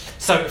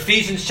So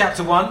Ephesians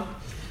chapter 1, and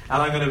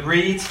I'm going to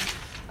read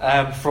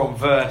from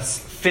verse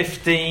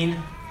 15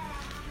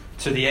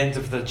 to the end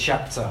of the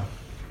chapter.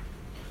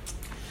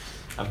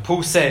 And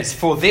Paul says,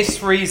 "For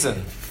this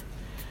reason,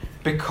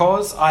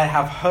 because I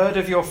have heard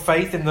of your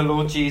faith in the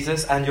Lord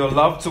Jesus and your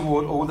love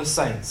toward all the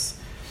saints,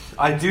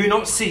 I do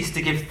not cease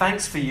to give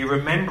thanks for you,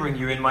 remembering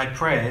you in my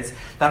prayers,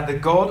 that the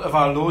God of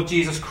our Lord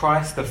Jesus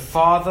Christ, the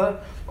Father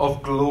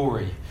of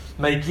glory,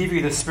 may give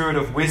you the spirit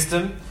of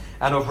wisdom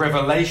and of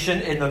revelation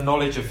in the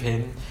knowledge of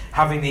him,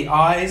 having the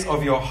eyes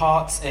of your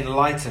hearts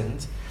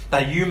enlightened,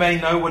 that you may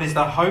know what is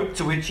the hope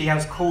to which he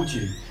has called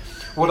you,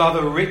 what are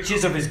the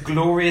riches of his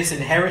glorious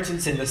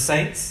inheritance in the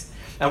saints,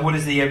 and what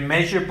is the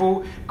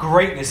immeasurable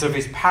greatness of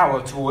his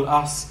power toward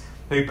us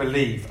who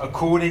believe,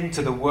 according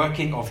to the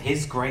working of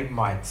his great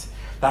might,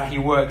 that he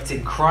worked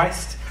in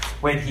Christ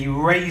when he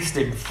raised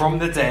him from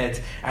the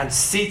dead and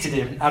seated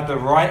him at the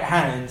right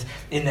hand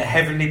in the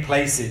heavenly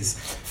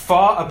places,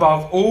 far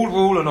above all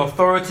rule and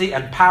authority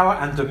and power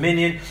and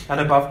dominion, and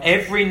above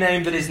every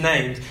name that is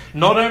named,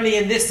 not only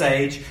in this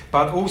age,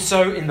 but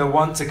also in the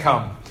one to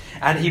come.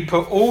 And he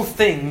put all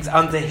things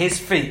under his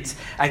feet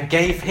and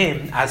gave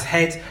him as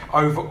head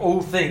over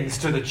all things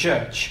to the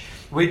church,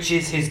 which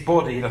is his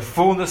body, the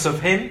fullness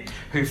of him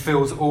who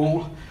fills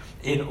all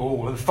in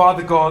all." And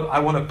Father God, I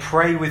want to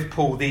pray with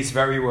Paul these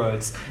very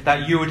words,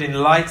 that you would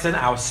enlighten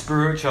our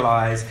spiritual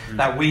eyes,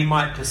 that we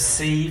might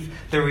perceive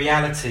the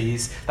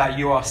realities that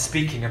you are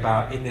speaking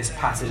about in this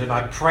passage. And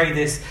I pray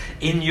this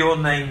in your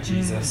name,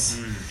 Jesus.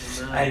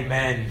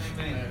 Amen.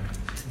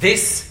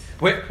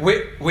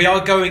 We are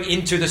going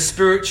into the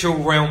spiritual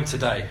realm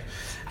today.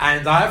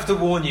 And I have to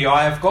warn you,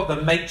 I have got the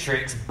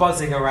Matrix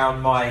buzzing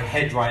around my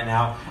head right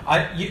now.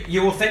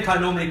 You will think I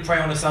normally pray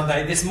on a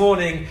Sunday. This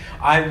morning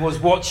I was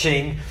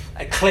watching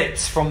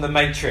clips from the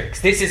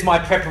Matrix. This is my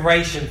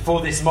preparation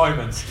for this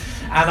moment.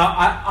 And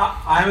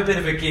I'm a bit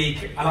of a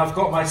geek, and I've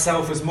got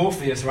myself as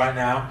Morpheus right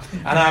now,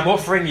 and I'm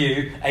offering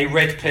you a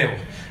red pill.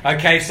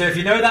 Okay, so if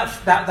you know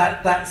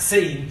that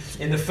scene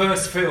in the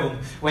first film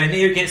where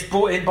Neo gets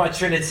brought in by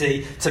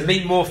Trinity to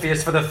meet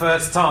Morpheus for the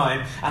first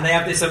time, and they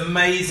have this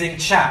amazing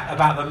chat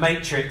about the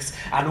Matrix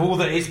and all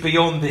that is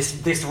beyond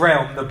this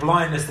realm, the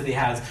blindness that he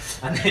has,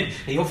 and then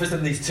he offers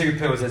them these two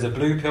pills. There's a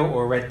blue pill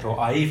or a red pill.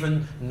 I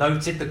even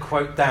noted the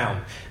quote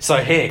down. So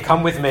here,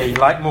 come with me,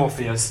 like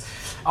Morpheus.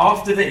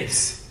 After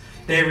this,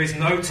 there is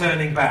no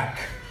turning back.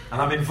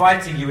 And I'm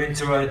inviting you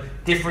into a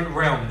different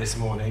realm this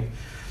morning.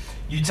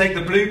 You take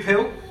the blue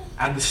pill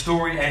and the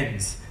story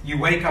ends. You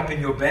wake up in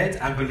your bed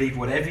and believe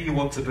whatever you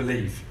want to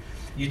believe.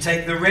 You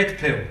take the red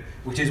pill,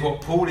 which is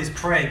what Paul is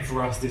praying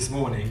for us this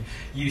morning.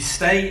 You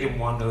stay in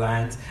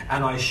Wonderland,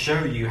 and I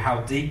show you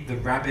how deep the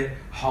rabbit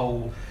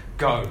hole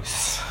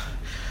goes.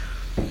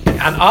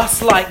 And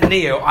us, like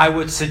Neo, I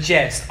would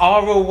suggest,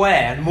 are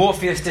aware, and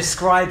Morpheus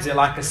describes it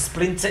like a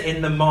splinter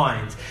in the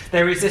mind.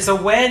 There is this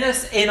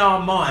awareness in our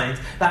mind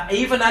that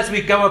even as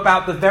we go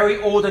about the very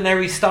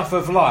ordinary stuff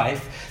of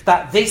life,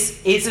 that this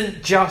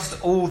isn't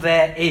just all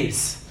there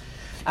is.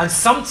 And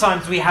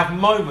sometimes we have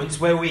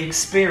moments where we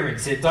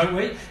experience it, don't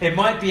we? It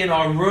might be in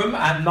our room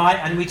at night,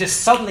 and we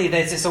just suddenly,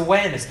 there's this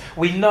awareness.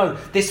 We know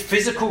this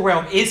physical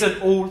realm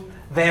isn't all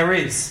there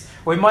is.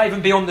 We might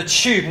even be on the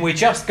tube and we're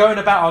just going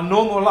about our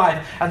normal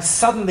life, and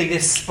suddenly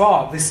this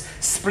spark, this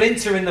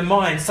splinter in the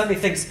mind suddenly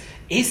thinks,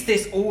 is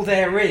this all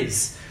there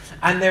is?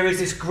 And there is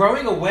this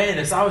growing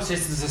awareness, I was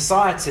just in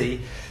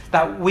society,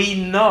 that we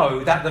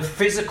know that the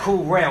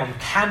physical realm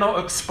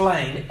cannot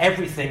explain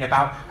everything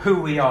about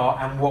who we are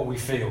and what we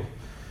feel.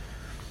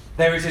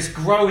 There is this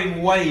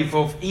growing wave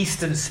of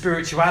Eastern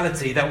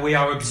spirituality that we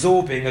are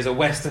absorbing as a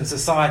Western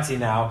society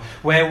now,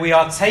 where we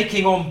are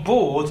taking on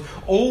board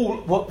all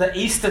what the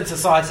Eastern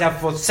society have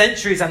for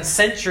centuries and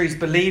centuries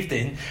believed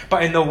in,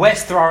 but in the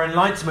West, through our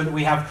enlightenment,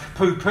 we have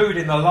poo-pooed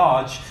in the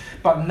large.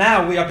 But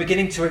now we are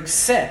beginning to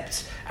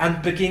accept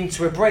and begin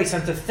to embrace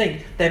and to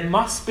think there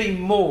must be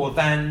more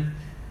than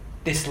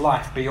this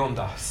life beyond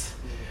us.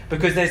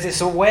 Because there's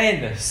this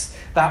awareness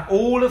that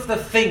all of the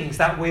things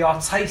that we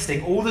are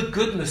tasting, all the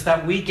goodness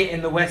that we get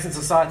in the Western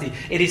society,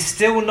 it is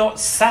still not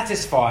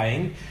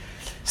satisfying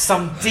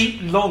some deep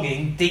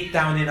longing deep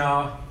down in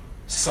our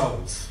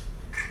souls.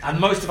 And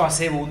most of us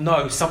here will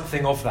know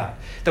something of that.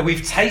 That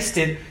we've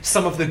tasted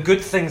some of the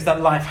good things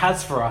that life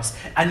has for us,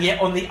 and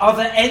yet on the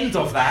other end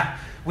of that,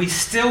 we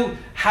still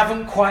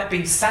haven't quite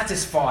been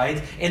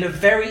satisfied in a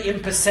very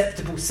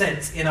imperceptible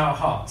sense in our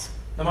heart.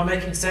 Am I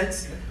making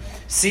sense?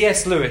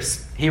 C.S.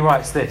 Lewis, he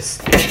writes this.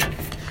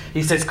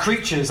 He says,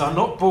 creatures are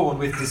not born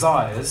with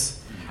desires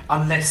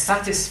unless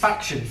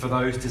satisfaction for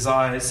those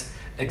desires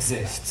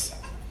exists.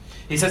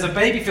 He says, a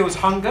baby feels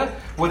hunger,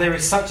 well, there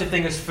is such a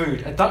thing as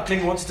food. A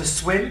duckling wants to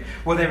swim,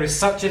 well, there is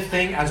such a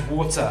thing as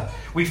water.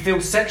 We feel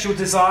sexual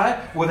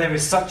desire, well, there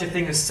is such a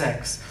thing as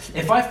sex.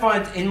 If I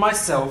find in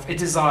myself a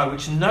desire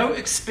which no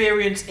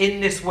experience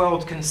in this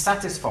world can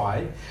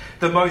satisfy,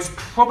 the most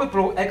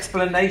probable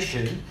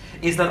explanation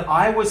is that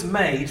I was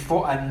made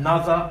for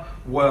another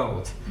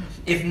world.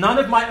 If none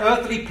of my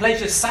earthly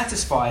pleasures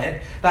satisfy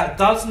it, that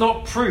does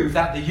not prove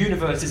that the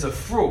universe is a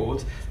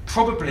fraud.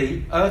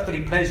 Probably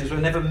earthly pleasures were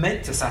never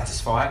meant to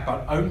satisfy it,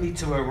 but only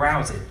to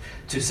arouse it,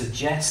 to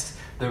suggest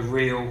the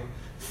real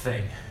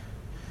thing.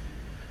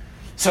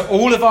 So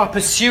all of our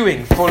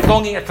pursuing for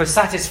longing for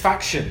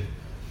satisfaction,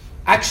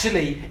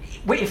 actually,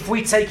 if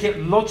we take it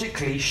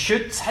logically,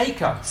 should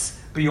take us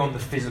beyond the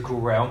physical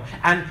realm.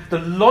 And the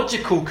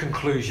logical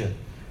conclusion,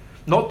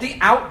 not the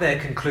out there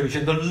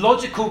conclusion, the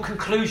logical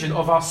conclusion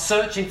of our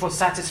searching for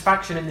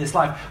satisfaction in this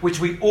life, which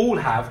we all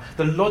have,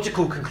 the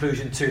logical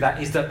conclusion to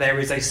that is that there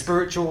is a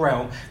spiritual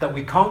realm that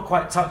we can't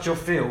quite touch or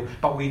feel,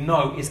 but we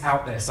know is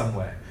out there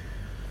somewhere.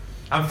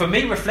 And for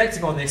me,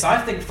 reflecting on this, I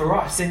think for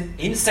us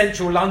in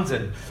central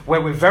London,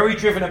 where we're very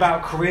driven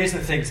about careers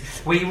and things,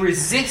 we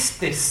resist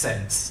this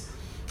sense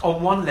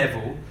on one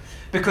level,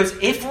 because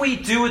if we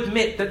do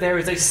admit that there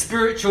is a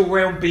spiritual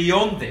realm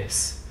beyond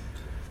this,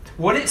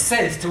 what it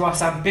says to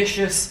us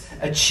ambitious,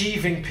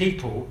 achieving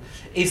people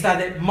is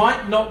that it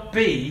might not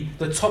be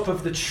the top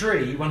of the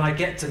tree when I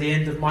get to the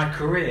end of my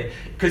career.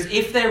 Because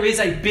if there is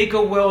a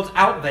bigger world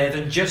out there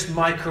than just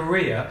my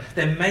career,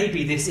 then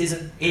maybe this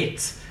isn't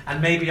it.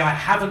 And maybe I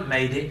haven't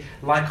made it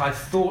like I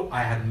thought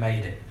I had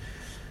made it.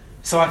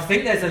 So I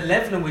think there's a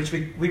level in which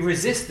we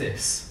resist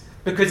this,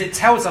 because it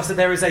tells us that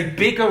there is a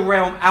bigger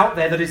realm out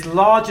there that is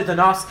larger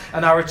than us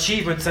and our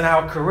achievements and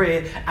our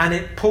career, and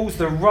it pulls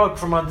the rug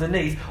from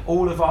underneath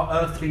all of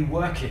our earthly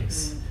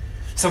workings.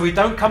 So we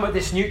don't come at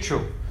this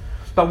neutral.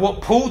 But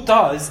what Paul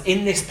does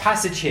in this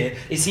passage here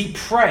is he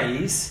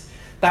prays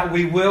that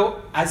we will,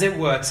 as it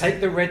were,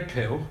 take the red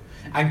pill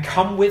and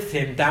come with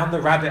him down the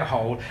rabbit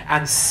hole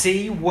and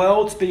see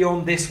worlds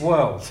beyond this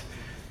world.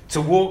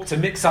 To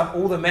mix up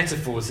all the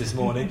metaphors this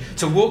morning,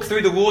 to walk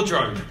through the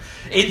wardrobe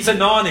into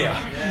Narnia.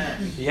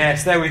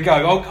 Yes, there we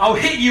go. I'll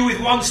hit you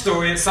with one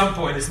story at some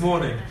point this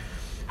morning.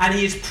 And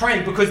he is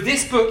praying, because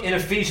this book in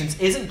Ephesians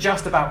isn't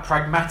just about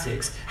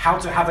pragmatics, how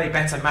to have a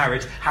better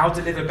marriage, how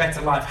to live a better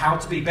life, how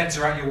to be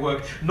better at your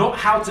work, not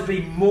how to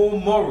be more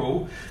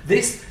moral.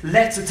 This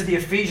letter to the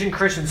Ephesian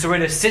Christians who are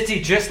in a city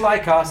just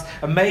like us,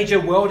 a major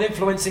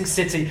world-influencing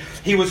city,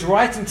 he was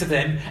writing to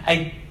them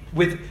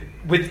with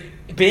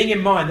being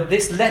in mind that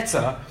this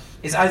letter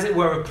is, as it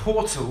were, a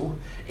portal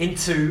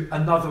into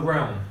another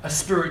realm, a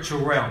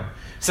spiritual realm.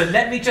 So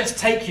let me just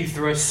take you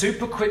through a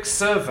super quick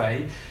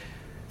survey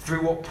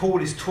through what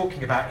Paul is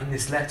talking about in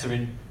this letter.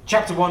 In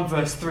chapter 1,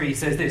 verse 3, he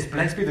says this: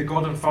 "Blessed be the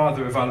God and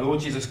Father of our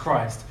Lord Jesus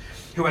Christ,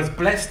 who has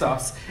blessed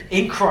us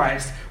in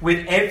Christ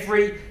with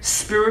every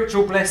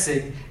spiritual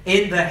blessing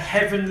in the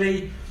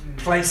heavenly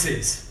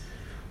places."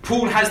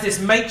 Paul has this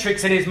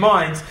matrix in his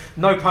mind,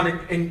 no pun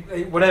in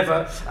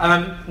whatever,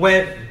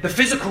 where the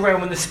physical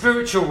realm and the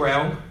spiritual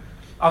realm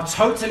are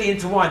totally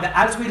intertwined. That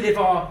as we live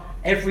our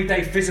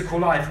everyday physical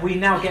life, we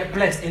now get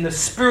blessed in the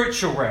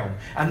spiritual realm.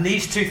 And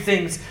these two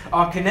things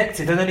are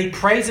connected. And then he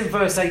prays in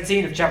verse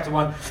 18 of chapter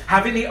 1,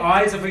 "Having the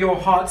eyes of your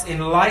hearts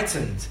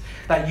enlightened,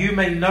 that you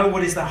may know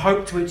what is the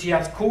hope to which he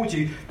has called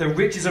you, the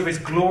riches of his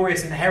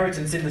glorious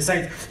inheritance in the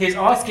saints." He is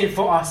asking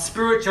for our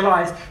spiritual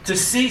eyes to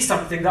see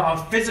something that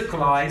our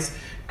physical eyes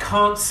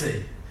can't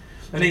see.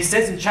 And he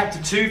says in chapter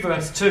 2,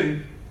 verse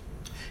 2,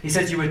 he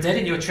says, "You were dead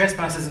in your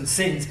trespasses and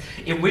sins,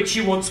 in which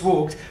you once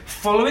walked,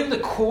 following the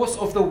course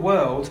of the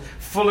world,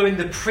 following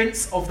the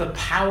prince of the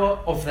power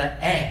of the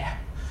air."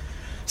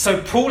 So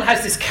Paul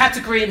has this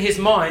category in his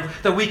mind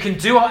that we can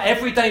do our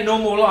everyday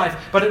normal life,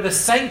 but at the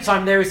same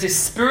time there is this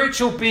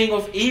spiritual being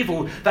of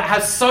evil that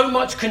has so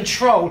much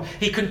control,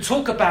 he can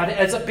talk about it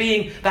as a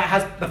being that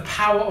has the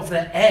power of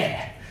the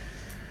air.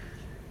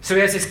 So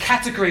he has this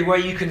category where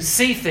you can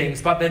see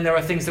things, but then there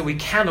are things that we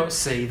cannot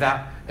see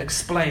that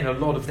explain a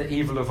lot of the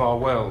evil of our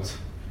world.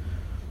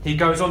 He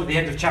goes on at the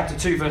end of chapter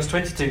 2, verse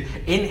 22,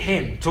 "In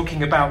him,"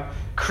 talking about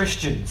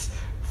Christians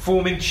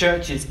forming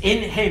churches,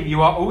 "in him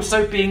you are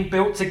also being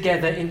built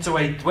together into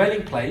a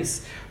dwelling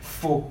place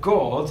for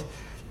God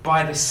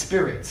by the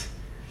Spirit."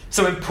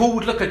 So when Paul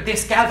would look at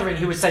this gathering,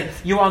 he would say,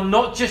 you are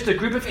not just a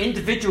group of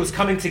individuals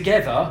coming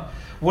together.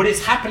 What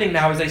is happening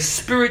now is a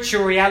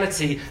spiritual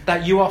reality,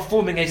 that you are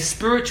forming a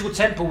spiritual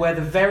temple where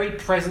the very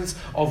presence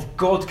of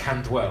God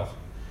can dwell.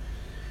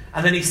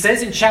 And then he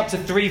says in chapter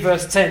 3,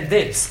 verse 10,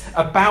 this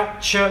about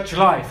church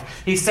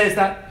life. He says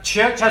that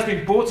church has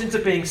been brought into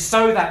being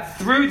so that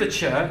through the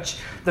church,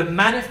 the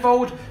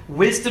manifold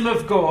wisdom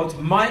of God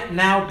might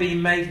now be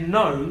made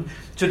known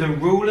to the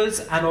rulers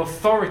and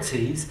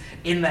authorities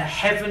in the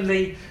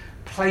heavenly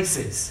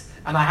places.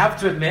 And I have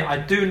to admit, I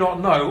do not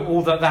know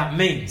all that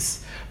means.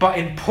 But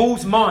in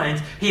Paul's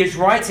mind, he is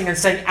writing and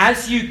saying,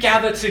 as you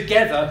gather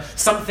together,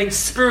 something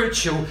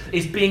spiritual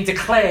is being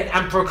declared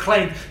and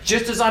proclaimed.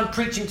 Just as I'm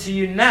preaching to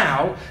you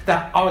now,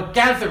 that our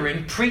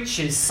gathering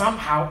preaches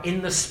somehow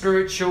in the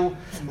spiritual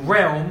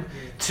realm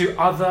to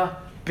other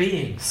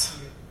beings.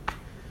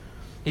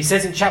 He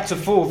says in chapter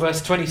 4,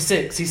 verse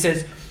 26, he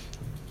says,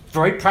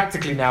 very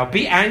practically now,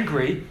 be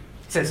angry.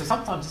 He says, so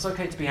sometimes it's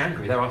okay to be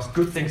angry. There are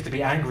good things to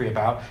be angry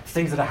about,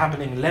 things that are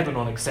happening in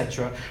Lebanon,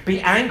 etc.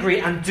 Be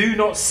angry and do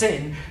not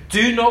sin.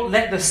 Do not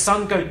let the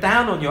sun go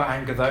down on your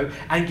anger, though,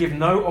 and give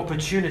no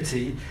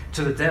opportunity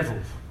to the devil.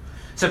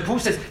 So Paul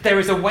says there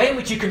is a way in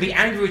which you can be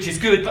angry which is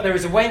good, but there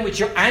is a way in which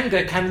your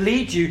anger can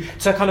lead you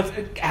to kind of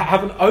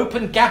have an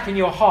open gap in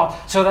your heart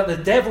so that the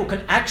devil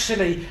can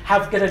actually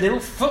get a little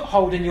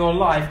foothold in your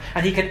life,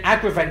 and he can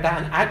aggravate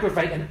that and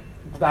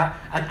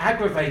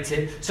aggravate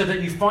it so that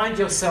you find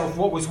yourself,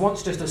 what was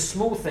once just a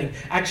small thing,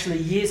 actually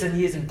years and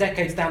years and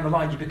decades down the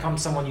line, you become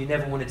someone you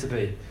never wanted to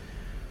be.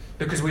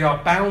 Because we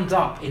are bound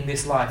up in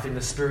this life, in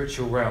the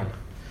spiritual realm.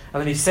 And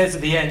then he says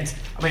at the end,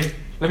 let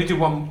me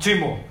do two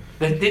more.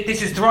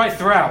 This is right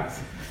throughout.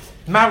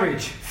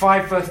 Marriage,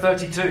 5 verse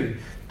 32.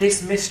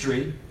 This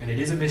mystery, and it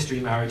is a mystery,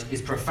 marriage,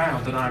 is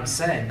profound, and I'm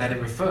saying that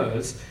it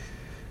refers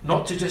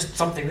not to just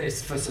something that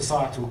is for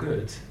societal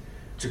good,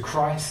 to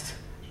Christ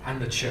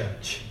and the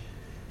church.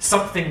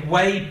 Something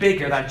way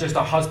bigger than just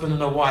a husband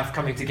and a wife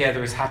coming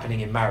together is happening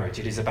in marriage.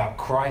 It is about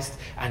Christ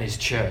and his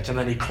church. And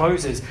then he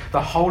closes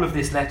the whole of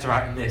this letter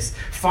out in this.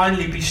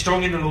 Finally, be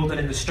strong in the Lord and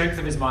in the strength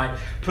of his might.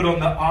 Put on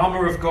the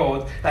armour of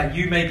God that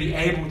you may be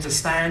able to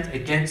stand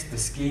against the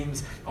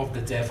schemes of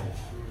the devil.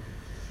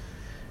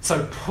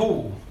 So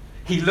Paul,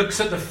 he looks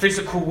at the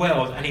physical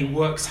world and he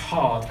works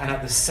hard, and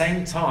at the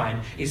same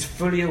time is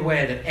fully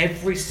aware that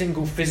every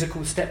single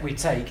physical step we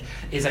take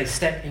is a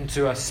step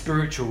into a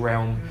spiritual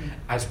realm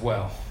as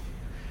well.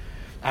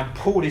 And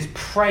Paul is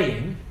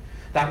praying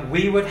that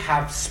we would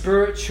have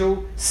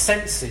spiritual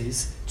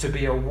senses to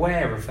be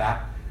aware of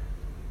that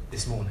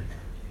this morning.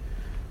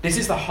 This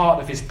is the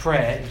heart of his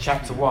prayer in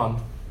chapter 1.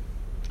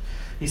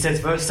 He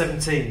says, verse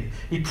 17,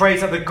 he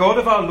prays that the God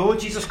of our Lord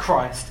Jesus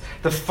Christ,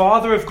 the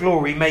Father of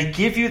glory, may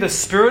give you the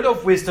spirit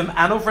of wisdom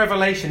and of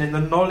revelation in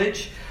the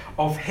knowledge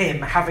of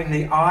him, having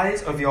the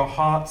eyes of your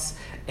hearts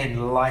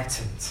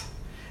enlightened,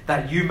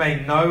 that you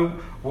may know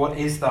what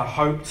is the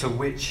hope to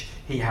which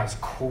he has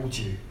called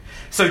you.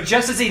 So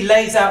just as he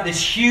lays out this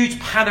huge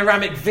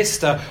panoramic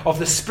vista of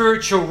the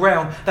spiritual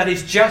realm that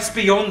is just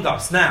beyond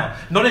us now,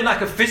 not in like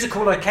a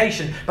physical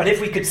location, but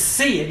if we could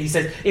see it, he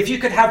says, if you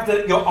could have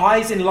your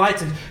eyes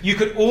enlightened, you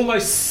could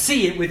almost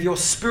see it with your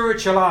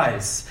spiritual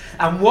eyes.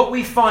 And what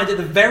we find at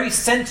the very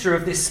center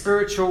of this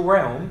spiritual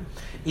realm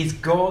is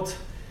God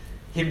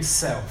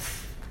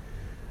himself.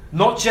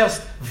 Not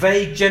just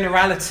vague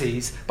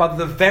generalities, but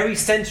the very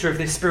center of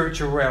this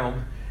spiritual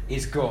realm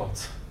is God.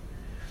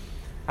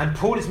 And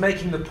Paul is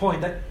making the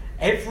point that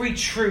every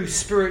true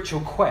spiritual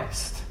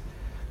quest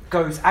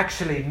goes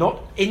actually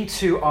not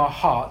into our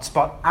hearts,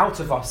 but out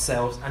of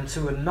ourselves and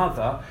to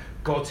another,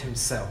 God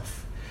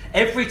himself.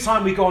 Every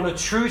time we go on a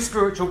true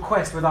spiritual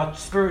quest with our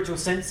spiritual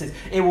senses,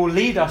 it will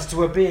lead us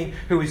to a being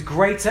who is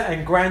greater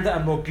and grander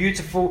and more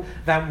beautiful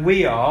than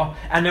we are,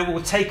 and it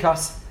will take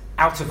us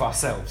out of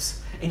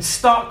ourselves. In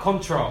stark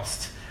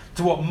contrast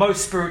to what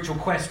most spiritual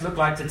quests look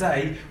like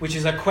today, which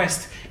is a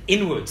quest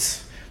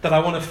inwards. That I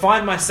want to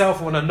find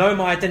myself, I want to know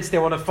my identity,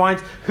 I want to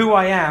find who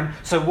I am.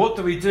 So what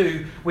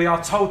do? We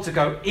are told to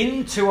go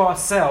into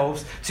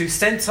ourselves, to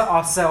center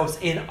ourselves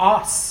in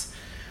us,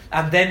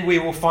 and then we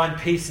will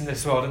find peace in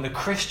this world. And the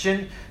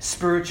Christian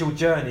spiritual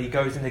journey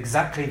goes in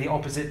exactly the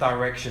opposite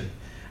direction.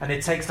 And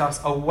it takes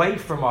us away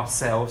from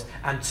ourselves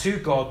and to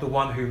God, the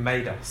one who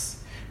made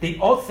us. The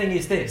odd thing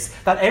is this,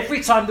 that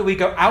every time that we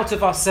go out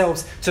of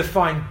ourselves to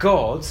find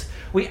God,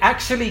 we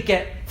actually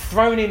get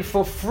thrown in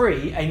for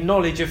free a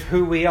knowledge of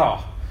who we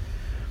are.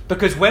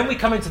 Because when we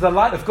come into the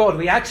light of God,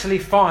 we actually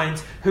find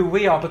who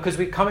we are because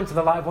we come into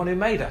the light of one who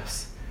made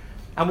us.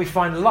 And we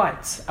find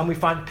light and we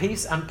find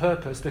peace and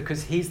purpose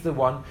because he's the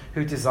one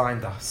who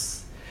designed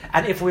us.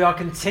 And if we are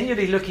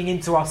continually looking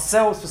into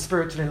ourselves for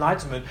spiritual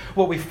enlightenment,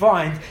 what we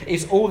find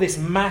is all this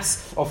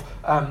mass of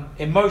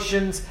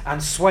emotions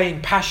and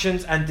swaying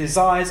passions and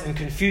desires and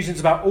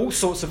confusions about all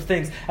sorts of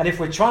things. And if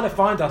we're trying to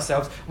find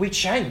ourselves, we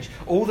change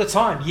all the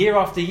time, year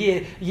after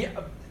year,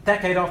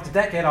 decade after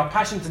decade, our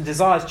passions and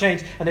desires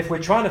change. And if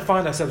we're trying to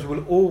find ourselves,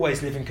 we'll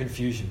always live in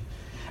confusion.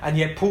 And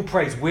yet Paul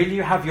prays, will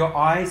you have your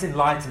eyes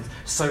enlightened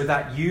so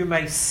that you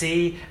may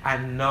see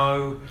and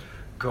know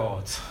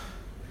God,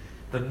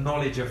 the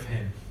knowledge of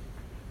him.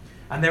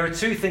 And there are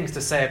two things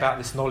to say about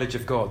this knowledge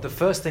of God. The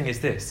first thing is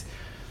this.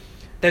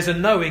 There's a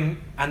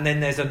knowing and then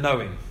there's a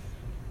knowing,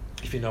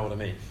 if you know what I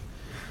mean.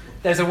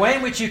 There's a way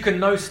in which you can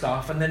know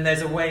stuff and then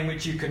there's a way in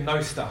which you can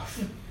know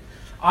stuff.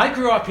 I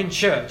grew up in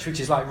church, which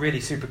is like really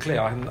super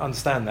clear. I can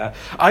understand that.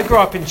 I grew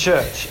up in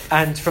church,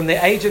 and from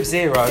the age of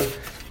 0,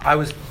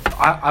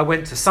 I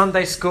went to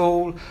Sunday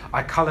school.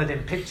 I coloured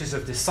in pictures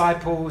of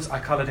disciples. I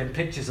coloured in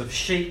pictures of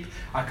sheep.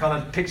 I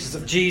coloured pictures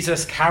of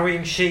Jesus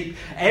carrying sheep.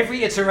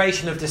 Every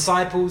iteration of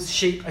disciples,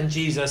 sheep, and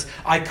Jesus,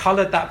 I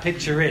coloured that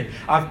picture in.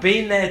 I've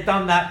been there,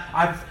 done that.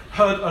 I've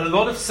heard a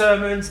lot of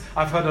sermons.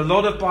 I've heard a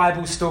lot of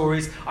Bible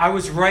stories. I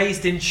was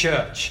raised in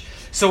church.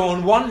 So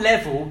on one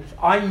level,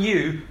 I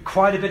knew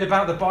quite a bit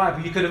about the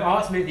Bible. You could have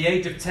asked me at the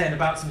age of 10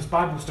 about some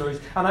Bible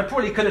stories, and I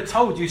probably could have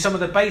told you some of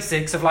the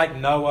basics of like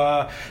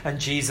Noah and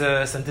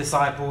Jesus and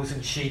disciples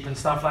and sheep and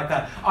stuff like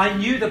that. I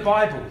knew the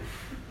Bible.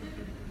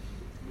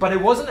 But it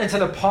wasn't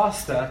until a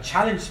pastor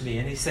challenged me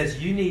and he says,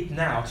 you need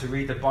now to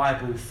read the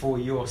Bible for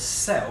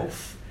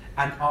yourself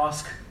and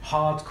ask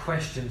hard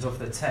questions of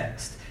the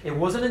text. It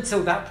wasn't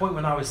until that point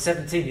when I was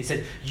 17, he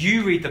said,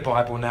 you read the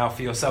Bible now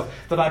for yourself,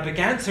 that I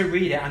began to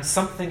read it and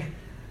something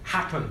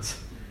happened.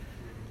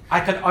 I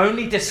can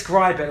only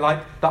describe it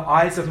like the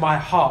eyes of my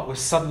heart were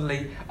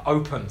suddenly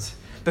opened.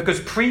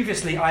 Because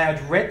previously I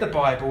had read the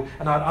Bible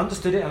and I'd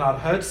understood it and I'd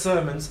heard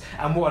sermons,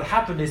 and what had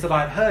happened is that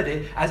I'd heard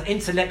it as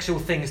intellectual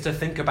things to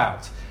think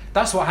about.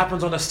 That's what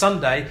happens on a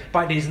Sunday,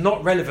 but it is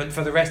not relevant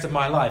for the rest of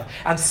my life.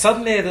 And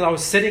suddenly that I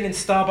was sitting in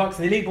Starbucks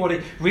in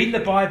anybody reading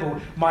the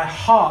Bible, my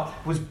heart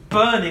was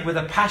burning with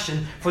a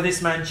passion for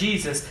this man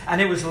Jesus.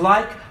 And it was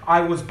like I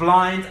was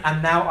blind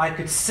and now I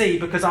could see,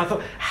 because I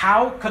thought,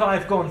 how could I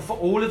have gone for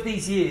all of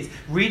these years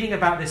reading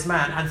about this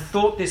man and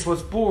thought this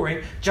was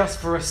boring just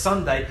for a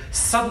Sunday?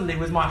 Suddenly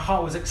my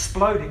heart was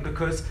exploding,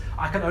 because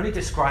I can only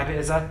describe it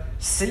as a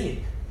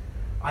seeing.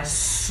 I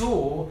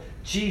saw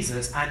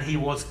Jesus and he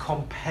was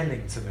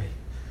compelling to me.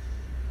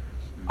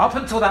 Up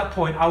until that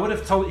point, I would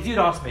have told, if you'd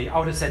asked me, I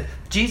would have said,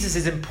 Jesus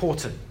is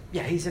important.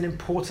 Yeah, he's an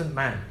important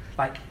man.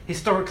 Like,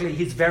 historically,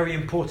 he's very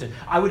important.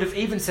 I would have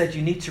even said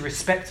you need to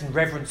respect and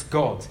reverence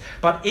God.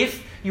 But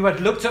if you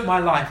had looked at my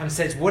life and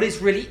said, what is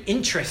really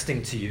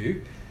interesting to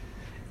you?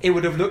 It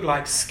would have looked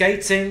like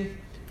skating,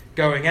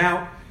 going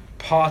out,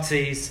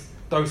 parties,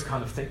 those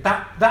kind of things.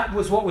 That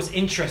was what was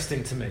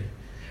interesting to me.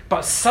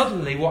 But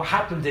suddenly what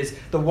happened is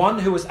the one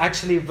who was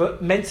actually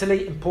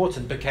mentally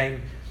important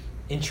became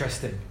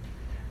interesting,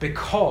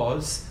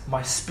 because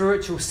my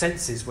spiritual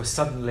senses were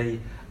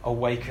suddenly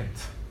awakened.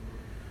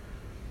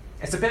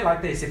 It's a bit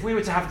like this. If we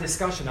were to have a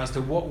discussion as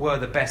to what were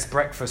the best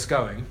breakfasts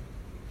going,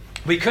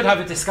 we could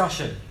have a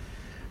discussion.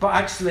 But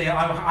actually,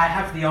 I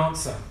have the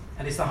answer.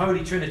 And it's the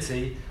Holy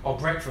Trinity of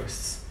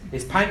breakfasts.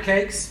 It's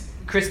pancakes,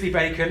 crispy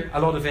bacon,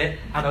 a lot of it,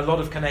 and a lot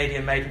of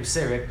Canadian maple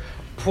syrup,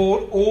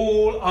 poured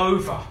all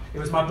over. It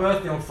was my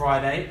birthday on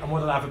Friday, and what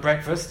did I have for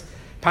breakfast?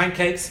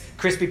 Pancakes,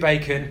 crispy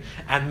bacon,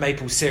 and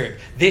maple syrup.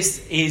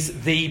 This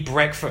is the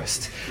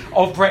breakfast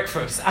of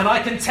breakfast. And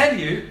I can tell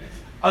you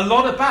a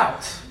lot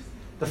about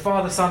the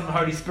Father, Son, and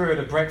Holy Spirit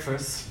of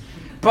breakfast,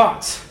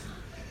 but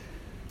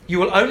you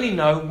will only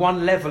know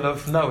one level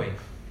of knowing.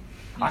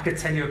 I could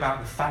tell you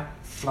about the fat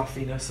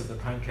fluffiness of the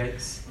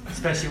pancakes,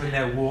 especially when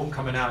they're warm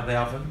coming out of the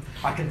oven.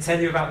 I can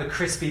tell you about the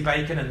crispy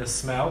bacon and the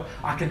smell.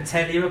 I can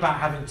tell you about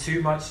having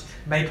too much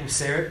maple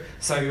syrup,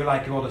 so you're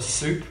like you want a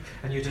soup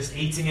and you're just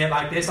eating it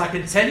like this. I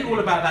can tell you all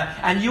about that,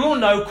 and you all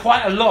know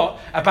quite a lot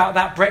about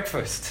that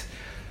breakfast.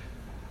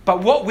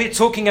 But what we're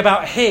talking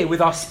about here,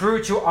 with our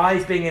spiritual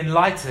eyes being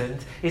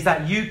enlightened, is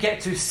that you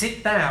get to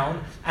sit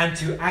down and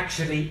to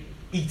actually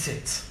eat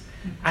it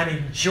and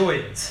enjoy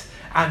it.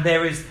 And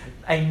there is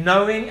a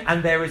knowing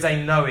and there is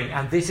a knowing.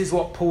 And this is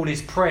what Paul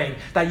is praying,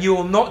 that you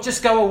will not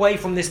just go away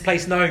from this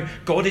place knowing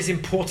God is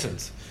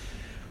important,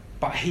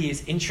 but he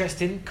is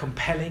interesting,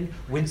 compelling,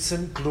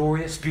 winsome,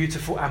 glorious,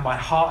 beautiful, and my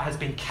heart has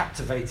been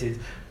captivated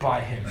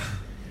by him.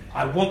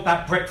 I want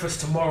that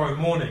breakfast tomorrow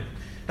morning.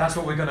 That's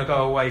what we're going to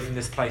go away from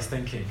this place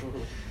thinking.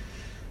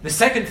 The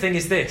second thing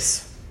is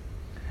this.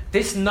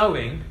 This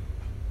knowing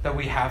that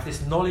we have,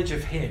 this knowledge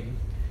of him,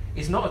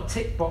 is not a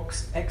tick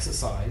box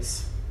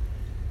exercise.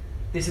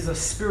 This is a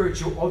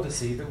spiritual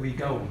odyssey that we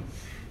go on.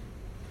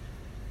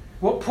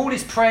 What Paul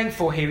is praying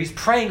for here, he's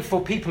praying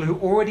for people who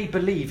already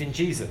believe in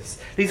Jesus.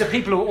 These are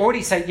people who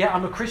already say, yeah,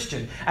 I'm a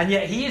Christian. And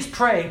yet he is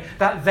praying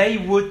that they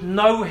would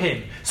know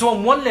him. So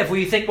on one level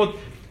you think, well,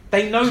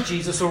 they know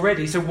Jesus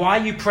already, so why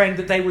are you praying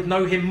that they would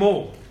know him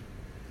more?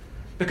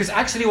 Because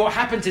actually what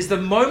happens is the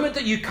moment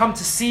that you come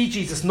to see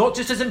Jesus, not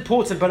just as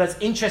important, but as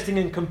interesting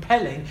and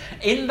compelling,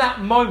 in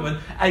that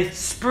moment, a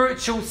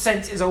spiritual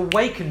sense is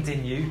awakened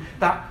in you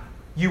that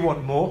you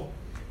want more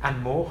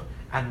and more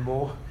and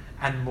more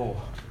and more.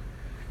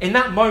 In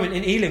that moment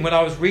in Ealing, when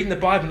I was reading the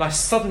Bible and I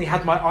suddenly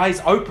had my eyes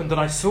opened and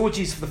I saw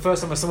Jesus for the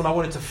first time as someone I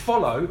wanted to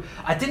follow,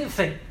 I didn't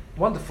think,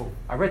 wonderful,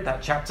 I read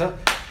that chapter,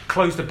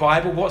 closed the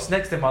Bible, what's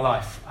next in my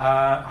life?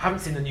 I haven't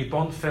seen the new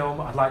Bond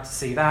film, I'd like to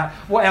see that.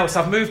 What else?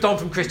 I've moved on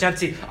from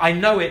Christianity, I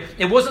know it.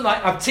 It wasn't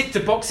like I've ticked a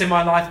box in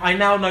my life, I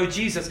now know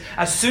Jesus.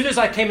 As soon as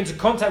I came into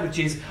contact with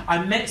Jesus,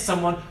 I met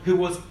someone who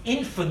was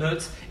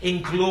infinite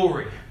in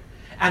glory.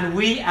 And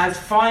we as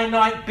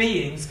finite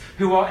beings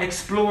who are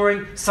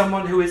exploring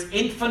someone who is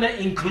infinite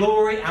in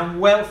glory and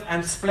wealth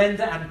and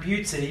splendor and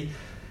beauty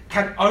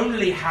can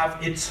only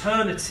have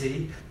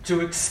eternity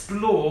to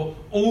explore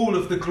all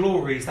of the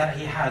glories that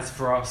he has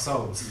for our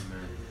souls.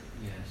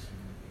 Yes.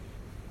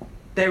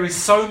 There is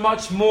so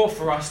much more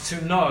for us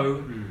to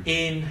know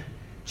in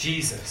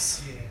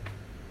Jesus. Yeah.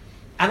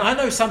 And I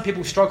know some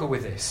people struggle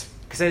with this,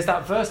 because there's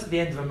that verse at the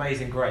end of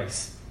Amazing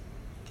Grace.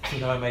 You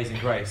know Amazing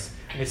Grace.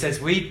 And it says,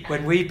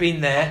 when we've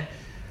been there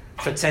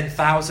for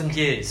 10,000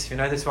 years, you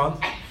know this one?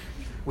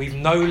 We've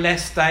no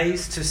less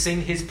days to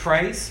sing his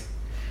praise.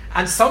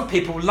 And some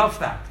people love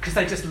that, because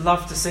they just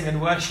love to sing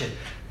and worship.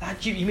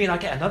 You mean I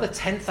get another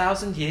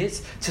 10,000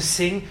 years to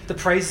sing the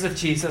praises of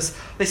Jesus?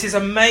 This is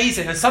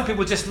amazing. And some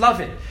people just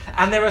love it.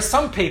 And there are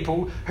some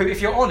people who,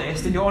 if you're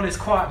honest, in your honest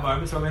quiet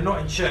moments when we're not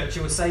in church,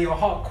 you will say your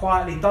heart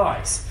quietly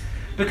dies.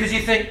 Because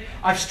you think,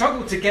 I've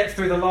struggled to get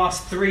through the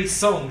last 3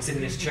 songs in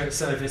this church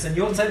service, and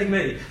you're telling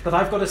me that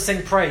I've got to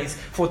sing praise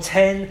for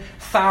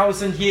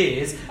 10,000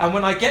 years, and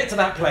when I get to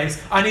that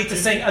place, I need to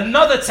sing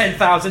another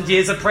 10,000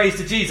 years of praise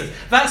to Jesus.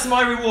 That's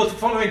my reward for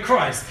following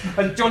Christ.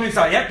 And John was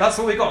like, yep, that's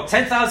what we got.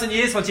 10,000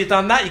 years, once you've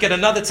done that, you get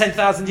another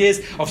 10,000 years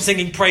of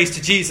singing praise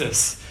to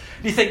Jesus.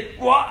 And you think,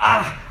 what?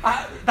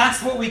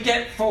 That's what we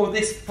get for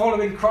this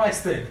following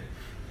Christ thing.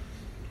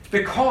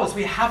 Because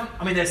we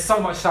haven't, there's so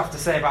much stuff to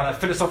say about it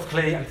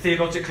philosophically and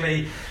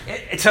theologically.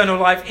 Eternal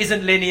life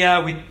isn't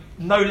linear, with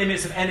no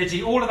limits of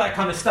energy, all of that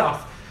kind of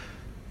stuff.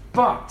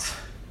 But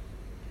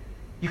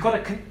you've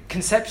got to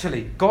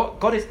conceptually,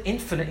 God is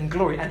infinite in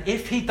glory. And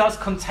if he does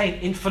contain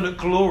infinite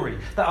glory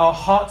that our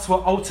hearts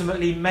were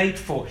ultimately made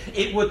for,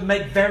 it would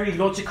make very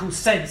logical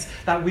sense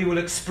that we will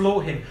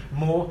explore him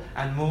more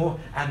and more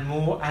and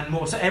more and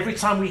more. So every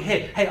time we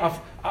hear, hey, I've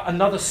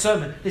another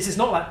sermon, this is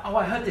not like, oh,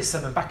 I heard this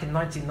sermon back in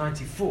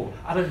 1994.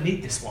 I don't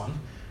need this one.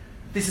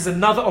 This is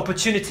another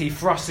opportunity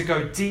for us to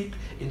go deep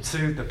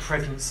into the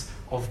presence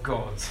of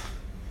God.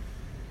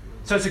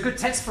 So it's a good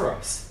test for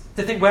us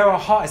to think where our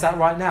heart is at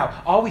right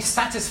now. Are we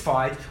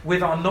satisfied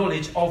with our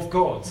knowledge of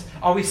God?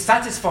 Are we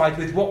satisfied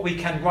with what we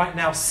can right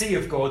now see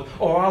of God?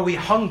 Or are we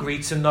hungry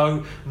to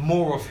know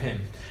more of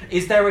him?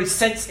 Is there a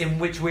sense in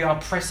which we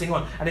are pressing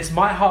on? And it's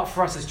my heart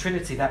for us as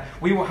Trinity that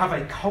we will have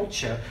a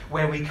culture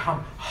where we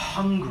come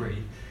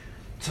hungry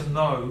to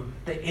know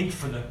the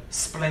infinite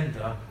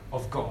splendour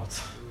of God.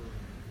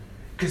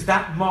 Because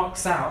that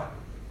marks out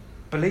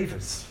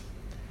believers.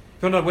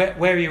 You want to know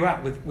where you're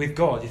at with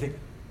God? You think,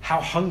 how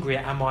hungry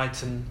am I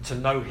to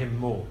know him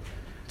more?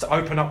 To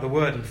open up the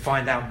word and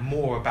find out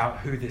more about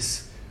who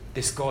this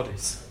God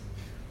is.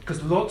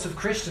 Because lots of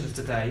Christians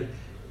today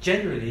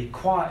generally,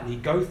 quietly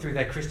go through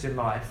their Christian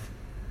life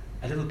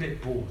a little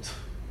bit bored.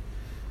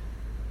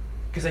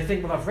 Because they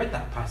think, well, I've read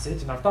that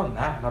passage and I've done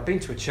that and I've been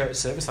to a church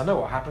service, I know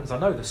what happens, I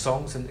know the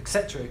songs and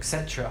etc,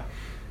 etc.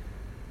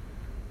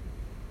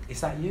 Is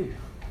that you?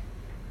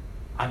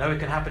 I know it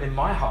can happen in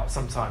my heart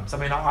sometimes.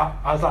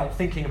 I was like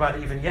thinking about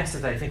it even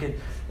yesterday, thinking,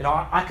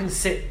 I can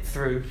sit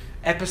through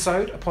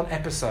episode upon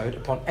episode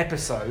upon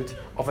episode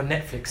of a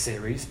Netflix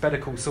series, Better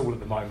Call Saul at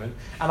the moment,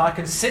 and I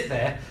can sit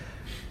there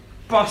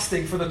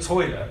busting for the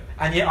toilet,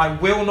 and yet I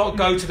will not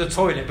go to the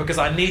toilet because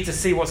I need to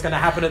see what's going to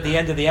happen at the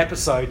end of the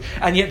episode.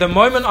 And yet the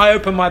moment I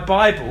open my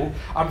Bible,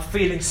 I'm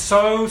feeling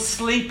so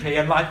sleepy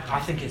and like, I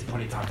think it's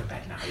probably time for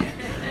bed now, yeah.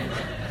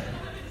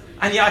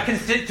 And yet I can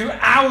sit through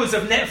hours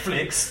of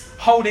Netflix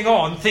holding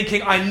on,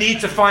 thinking I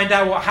need to find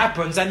out what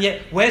happens, and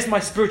yet where's my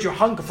spiritual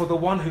hunger for the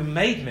one who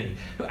made me,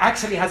 who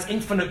actually has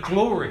infinite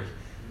glory,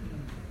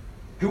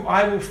 who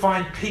I will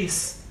find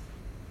peace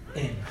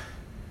in?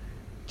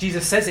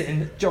 Jesus says it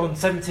in John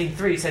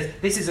 17:3. He says,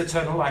 this is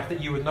eternal life,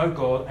 that you would know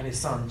God and his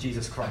Son,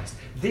 Jesus Christ.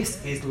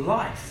 This is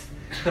life,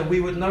 that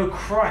we would know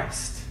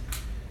Christ.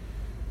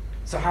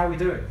 So how are we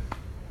doing?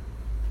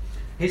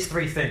 Here's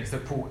 3 things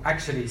that Paul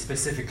actually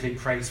specifically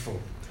prays for.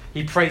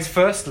 He prays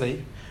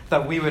firstly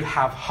that we would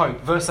have hope.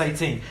 Verse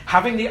 18,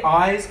 having the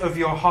eyes of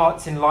your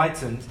hearts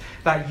enlightened,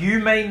 that you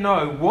may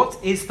know what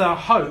is the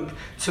hope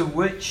to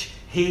which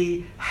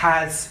he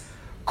has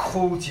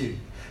called you.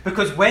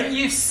 Because when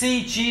you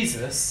see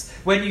Jesus,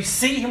 when you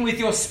see him with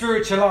your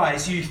spiritual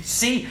eyes, you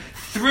see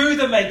through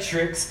the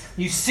matrix,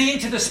 you see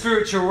into the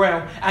spiritual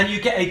realm, and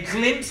you get a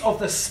glimpse of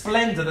the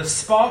splendor, the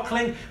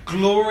sparkling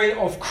glory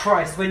of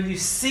Christ. When you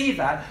see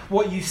that,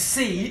 what you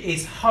see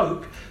is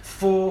hope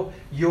for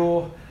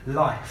your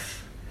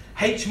life.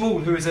 H. Moule,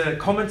 who is a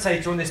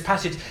commentator on this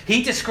passage,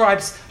 he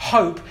describes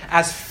hope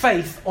as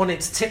faith on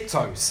its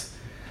tiptoes.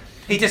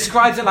 He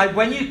describes it like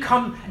when you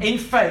come in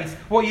faith,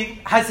 what you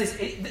has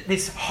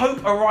this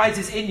hope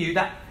arises in you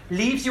that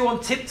leaves you on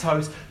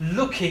tiptoes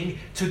looking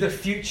to the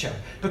future.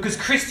 Because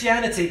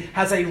Christianity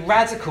has a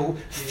radical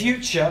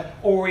future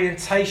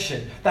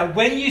orientation. That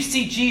when you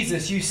see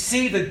Jesus, you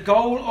see the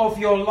goal of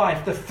your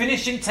life, the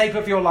finishing tape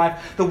of your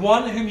life, the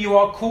one whom you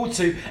are called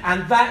to,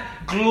 and that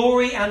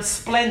glory and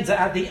splendor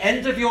at the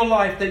end of your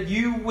life that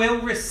you will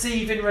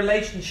receive in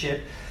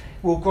relationship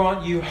will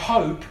grant you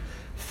hope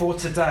for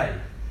today.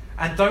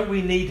 And don't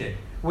we need it?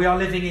 We are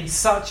living in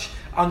such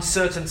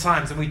uncertain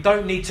times and we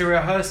don't need to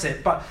rehearse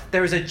it, but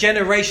there is a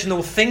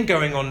generational thing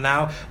going on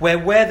now where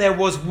there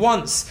was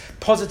once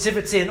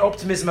positivity and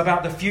optimism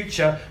about the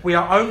future, we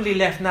are only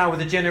left now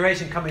with a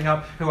generation coming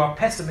up who are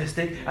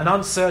pessimistic and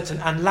uncertain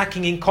and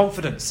lacking in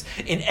confidence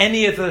in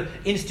any of the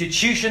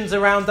institutions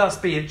around us,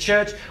 be it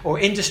church or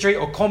industry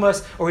or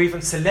commerce or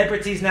even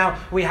celebrities. Now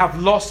we have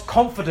lost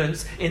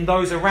confidence in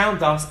those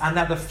around us and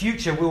that the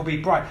future will be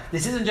bright.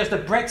 This isn't just a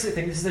Brexit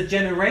thing, this is a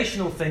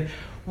generational thing.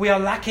 We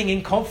are lacking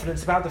in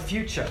confidence about the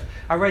future.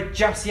 I read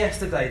just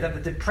yesterday that the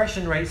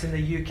depression rates in the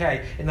UK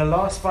in the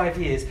last 5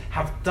 years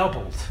have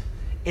doubled.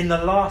 In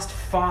the last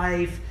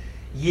 5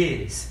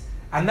 years.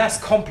 And that's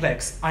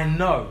complex, I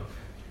know.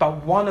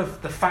 But one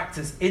of the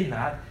factors in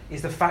that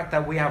is the fact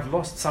that we have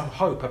lost some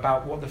hope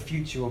about what the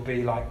future will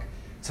be like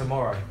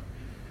tomorrow.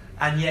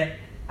 And yet,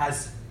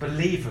 as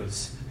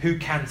believers who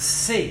can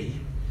see,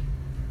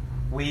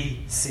 we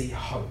see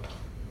hope.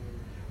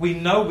 We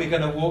know we're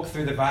going to walk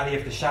through the valley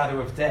of the shadow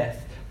of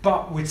death.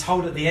 But we're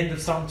told at the end of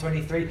Psalm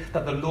 23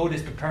 that the Lord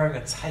is preparing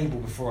a table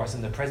before us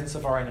in the presence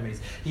of our enemies.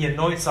 He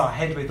anoints our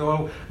head with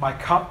oil. My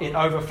cup, it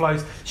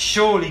overflows.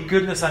 Surely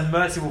goodness and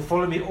mercy will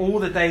follow me all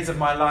the days of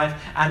my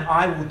life, and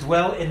I will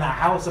dwell in the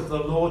house of the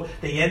Lord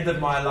the end of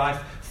my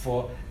life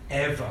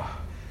forever.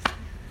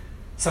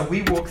 So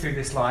we walk through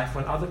this life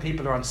when other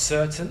people are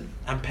uncertain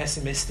and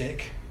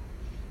pessimistic,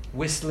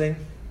 whistling,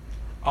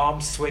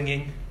 arms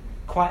swinging,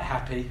 quite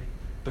happy,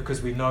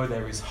 because we know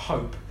there is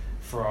hope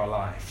for our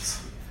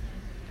lives.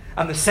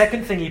 And the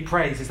second thing he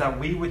prays is that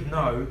we would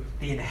know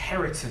the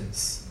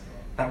inheritance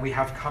that we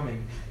have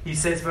coming. He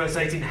says, verse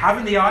 18,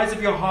 having the eyes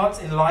of your hearts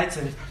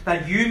enlightened,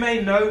 that you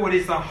may know what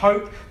is the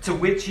hope to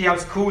which he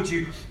has called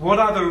you, what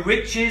are the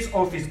riches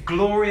of his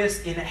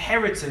glorious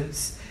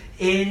inheritance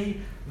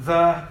in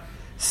the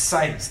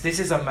saints. This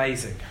is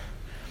amazing.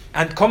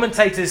 And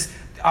commentators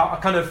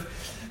are kind of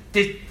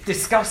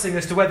discussing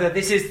as to whether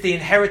this is the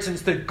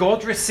inheritance that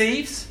God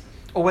receives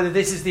or whether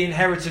this is the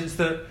inheritance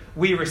that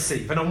we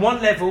receive. And on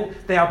one level,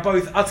 they are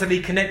both utterly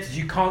connected.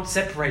 You can't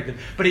separate them.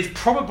 But it's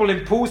probable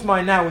in Paul's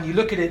mind now, when you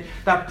look at it,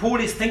 that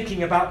Paul is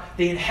thinking about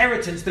the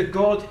inheritance that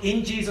God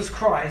in Jesus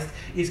Christ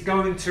is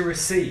going to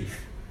receive.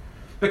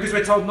 Because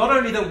we're told not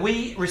only that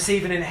we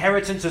receive an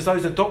inheritance as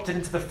those adopted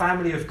into the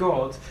family of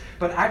God,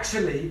 but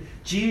actually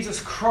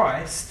Jesus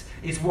Christ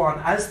is one,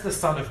 as the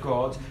Son of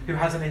God, who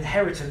has an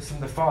inheritance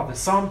from the Father.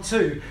 Psalm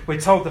 2, we're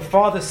told the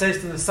Father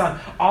says to the Son,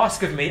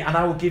 ask of me and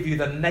I will give you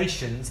the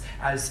nations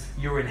as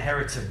your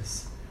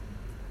inheritance.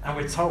 And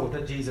we're told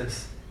that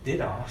Jesus did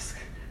ask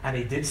and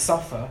he did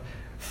suffer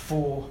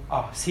for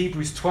us.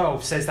 Hebrews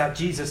 12 says that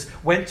Jesus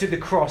went to the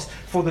cross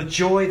for the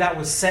joy that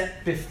was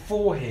set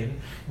before him.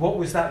 What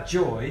was that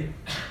joy?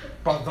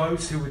 But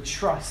those who would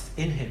trust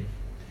in him.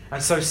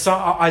 And so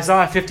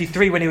Isaiah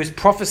 53, when he was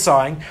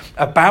prophesying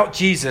about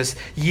Jesus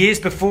years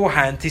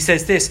beforehand, he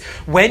says this,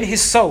 when his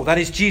soul, that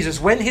is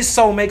Jesus, when his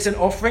soul makes an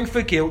offering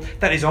for guilt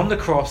that is on the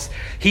cross,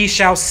 he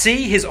shall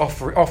see his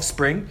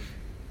offspring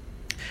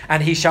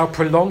and he shall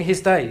prolong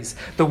his days.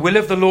 The will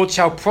of the Lord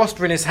shall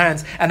prosper in his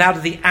hands, and out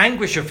of the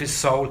anguish of his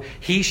soul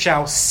he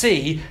shall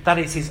see, that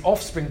is his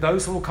offspring,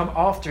 those who will come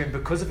after him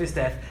because of his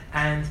death,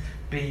 and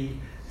be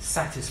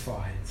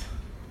satisfied.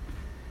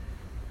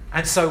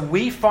 And so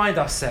we find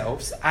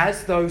ourselves,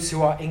 as those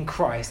who are in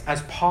Christ,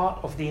 as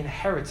part of the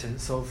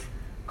inheritance of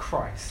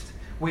Christ.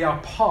 We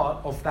are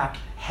part of that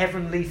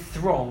heavenly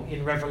throng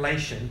in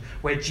Revelation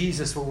where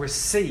Jesus will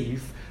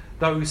receive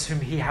those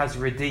whom he has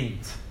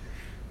redeemed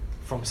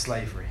from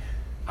slavery,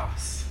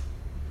 us.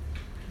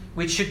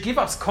 Which should give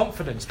us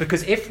confidence,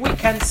 because if we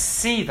can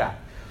see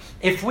that,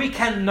 if we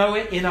can know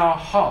it in our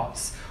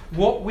hearts,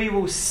 what we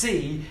will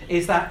see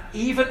is that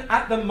even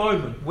at the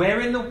moment,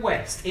 where in the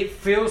West it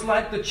feels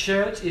like the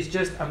church is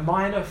just a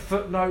minor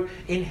footnote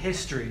in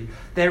history,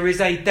 there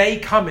is a day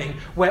coming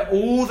where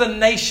all the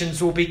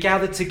nations will be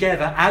gathered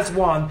together as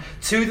one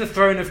to the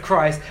throne of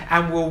Christ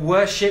and will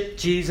worship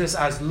Jesus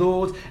as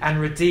Lord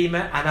and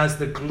Redeemer and as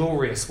the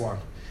glorious one.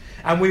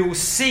 And we will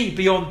see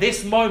beyond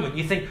this moment.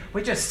 You think,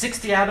 we're just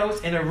 60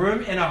 adults in a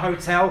room in a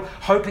hotel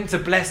hoping to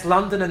bless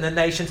London and the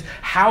nations.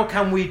 How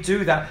can we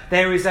do that?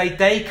 There is a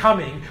day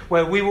coming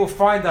where we will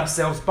find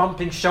ourselves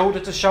bumping shoulder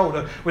to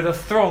shoulder with a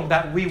throng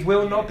that we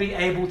will not be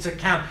able to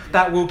count,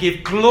 that will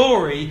give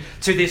glory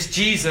to this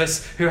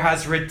Jesus who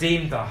has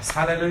redeemed us.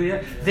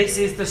 Hallelujah. This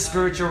is the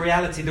spiritual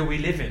reality that we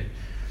live in.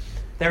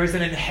 There is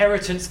an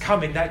inheritance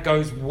coming that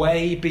goes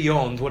way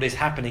beyond what is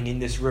happening in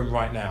this room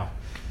right now.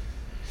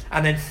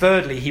 And then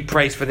thirdly, he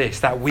prays for this,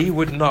 that we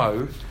would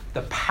know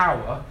the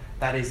power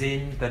that is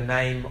in the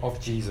name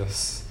of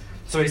Jesus.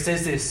 So he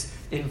says this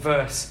in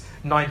verse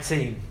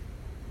 19.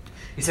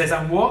 He says,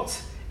 and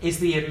what is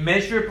the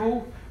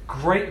immeasurable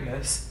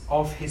greatness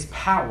of his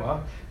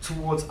power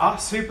towards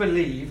us who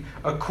believe,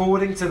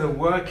 according to the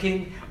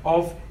working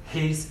of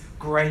his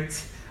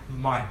great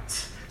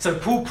might. So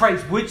Paul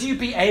prays, would you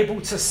be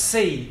able to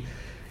see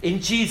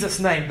in Jesus'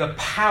 name the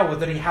power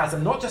that he has,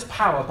 and not just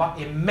power, but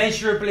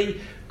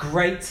immeasurably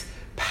great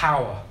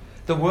power.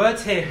 The word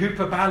here,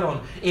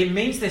 huperbalon, it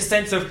means this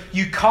sense of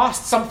you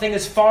cast something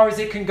as far as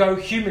it can go,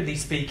 humanly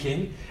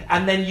speaking,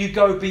 and then you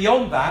go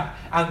beyond that,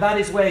 and that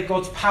is where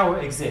God's power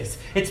exists.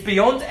 It's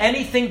beyond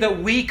anything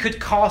that we could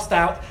cast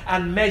out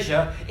and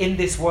measure in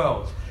this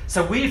world.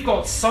 So we've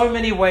got so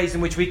many ways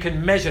in which we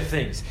can measure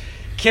things.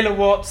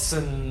 Kilowatts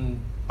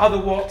and other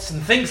watts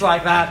and things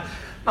like that.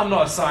 I'm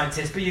not a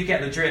scientist, but you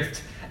get the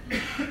drift.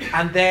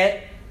 And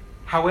there,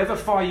 however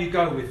far you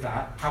go with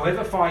that,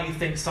 however far you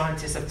think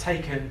scientists have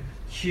taken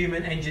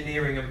human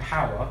engineering and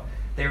power,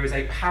 there is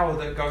a power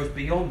that goes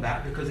beyond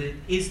that, because it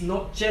is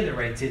not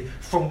generated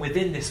from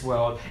within this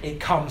world.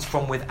 It comes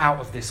from without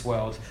of this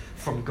world,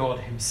 from God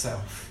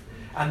himself.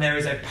 And there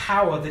is a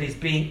power that is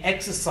being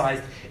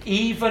exercised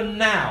even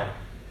now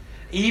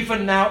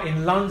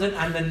in London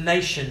and the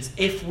nations,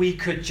 if we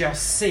could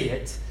just see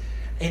it,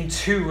 in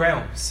two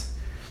realms.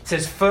 It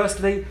says,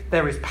 firstly,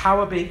 there is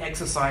power being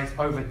exercised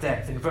over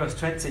death. In verse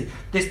 20,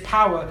 this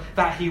power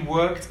that he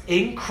worked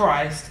in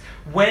Christ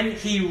when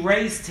he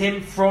raised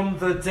him from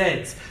the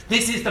dead.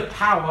 This is the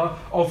power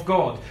of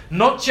God.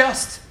 Not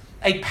just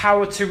a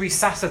power to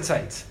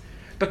resuscitate.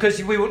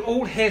 Because we will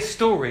all hear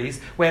stories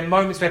where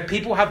moments where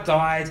people have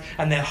died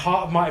and their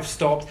heart might have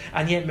stopped,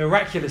 and yet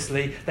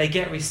miraculously they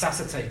get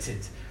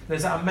resuscitated.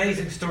 There's that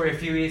amazing story a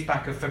few years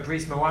back of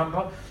Fabrice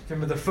Muamba.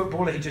 Remember the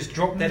footballer? He just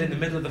dropped dead in the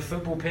middle of the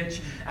football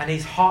pitch and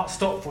his heart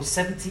stopped for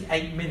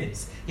 78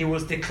 minutes. He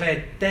was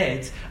declared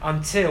dead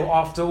until,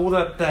 after all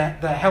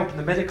the help and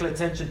the medical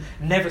attention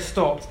never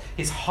stopped,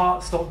 his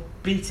heart stopped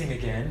beating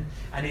again,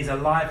 and he's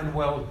alive and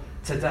well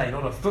today.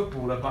 Not a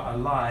footballer, but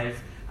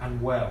alive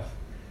and well.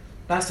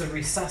 That's a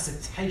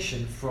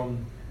resuscitation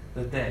from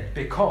the dead,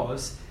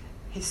 because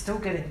he's still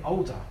getting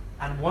older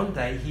and one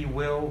day he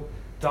will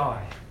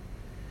die.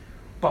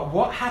 But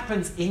what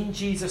happens in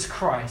Jesus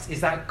Christ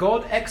is that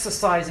God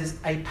exercises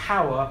a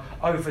power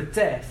over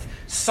death,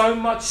 so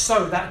much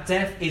so that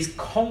death is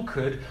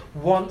conquered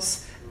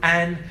once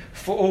and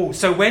for all.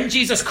 So when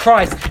Jesus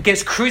Christ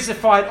gets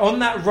crucified on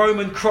that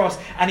Roman cross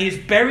and he is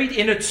buried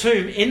in a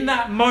tomb, in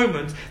that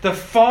moment, the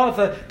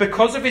Father,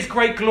 because of his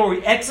great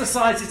glory,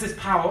 exercises his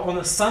power on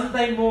a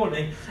Sunday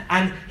morning,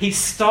 and he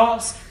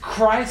starts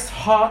Christ's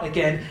heart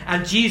again,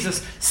 and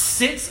Jesus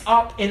sits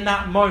up in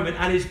that moment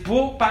and is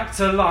brought back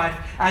to life,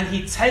 and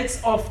he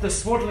takes off the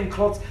swaddling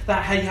cloth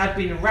that he had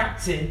been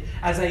wrapped in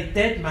as a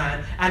dead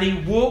man, and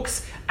he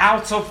walks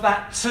out of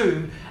that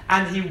tomb,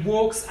 and he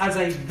walks as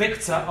a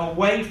victor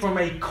away from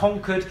a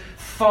conquered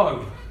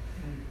foe.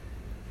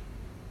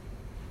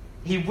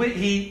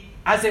 He,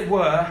 as it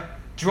were,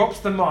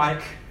 drops the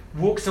mic,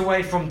 walks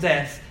away from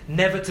death,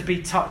 never to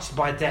be touched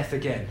by death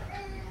again.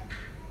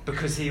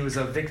 Because he was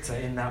a victor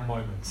in that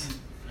moment.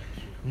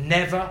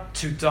 Never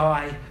to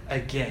die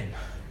again.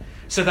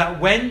 So that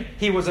when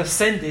he was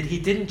ascended, he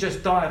didn't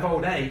just die of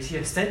old age, he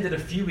ascended a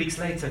few weeks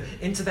later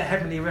into the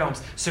heavenly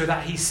realms, so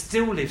that he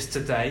still lives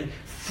today,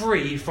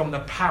 free from the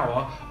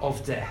power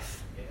of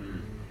death.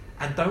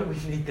 And don't we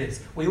need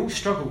this? We all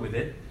struggle with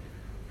it,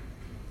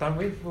 don't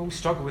we? We all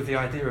struggle with the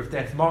idea of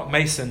death. Mark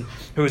Mason,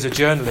 who is a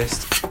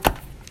journalist,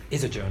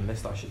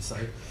 I should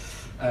say,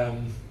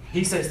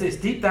 he says this: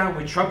 deep down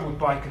we're troubled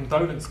by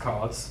condolence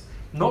cards,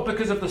 not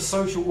because of the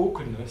social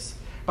awkwardness,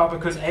 but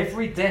because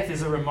every death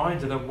is a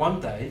reminder that one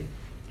day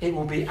it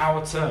will be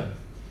our turn.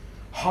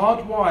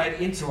 Hardwired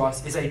into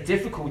us is a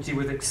difficulty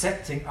with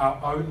accepting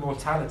our own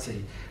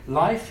mortality.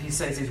 Life, he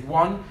says, is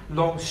one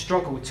long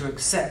struggle to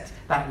accept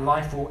that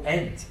life will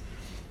end.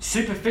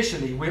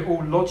 Superficially, we're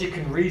all logic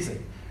and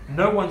reason.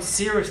 No one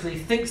seriously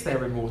thinks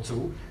they're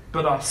immortal,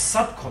 but our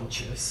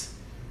subconscious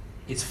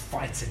is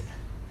fighting.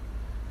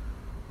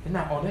 Isn't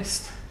that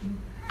honest?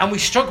 And we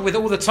struggle with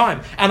it all the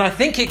time. And I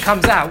think it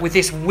comes out with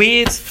this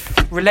weird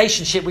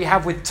relationship we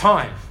have with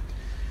time.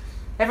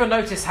 Ever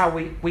notice how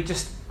we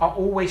just are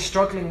always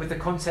struggling with the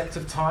concept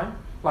of time?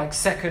 Like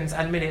seconds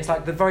and minutes,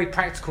 like the very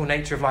practical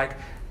nature of like,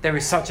 there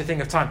is such a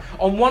thing of time.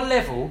 On one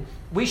level,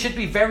 we should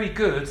be very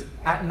good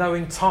at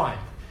knowing time,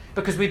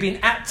 because we've been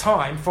at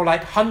time for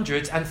like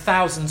hundreds and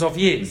thousands of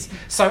years.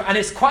 So, and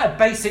it's quite a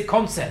basic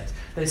concept.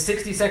 There's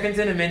 60 seconds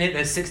in a minute,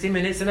 there's 60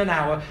 minutes in an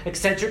hour,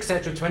 etc.,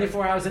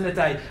 24 hours in a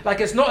day. Like,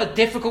 it's not a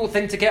difficult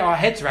thing to get our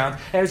heads around.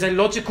 There is a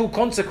logical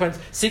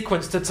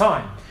sequence to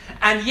time.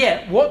 And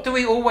yet, what do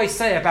we always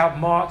say about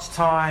March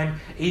time,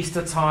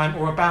 Easter time,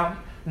 or about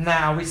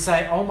now? We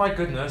say, oh my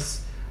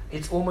goodness,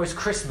 it's almost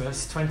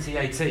Christmas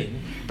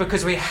 2018,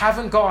 because we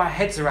haven't got our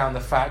heads around the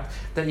fact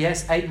that,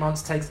 yes, 8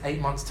 months takes 8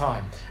 months'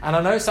 time. And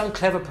I know some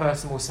clever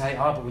person will say,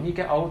 but when you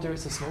get older,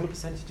 it's a smaller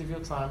percentage of your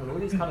time and all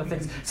these kind of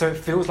things. So it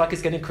feels like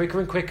it's getting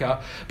quicker and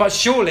quicker. But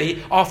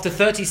surely, after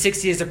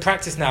 36 years of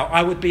practice now,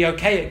 I would be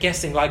okay at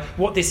guessing like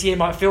what this year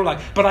might feel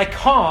like. But I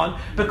can't,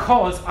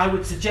 because I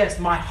would suggest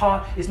my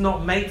heart is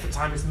not made for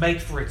time, it's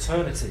made for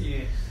eternity.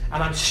 Yeah.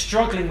 And I'm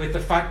struggling with the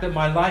fact that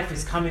my life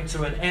is coming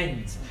to an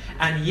end.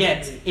 And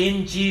yet,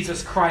 in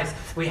Jesus Christ,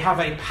 we have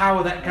a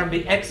power that can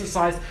be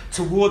exercised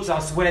towards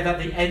us, where that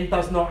the end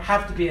does not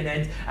have to be an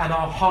end, and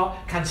our heart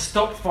can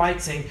stop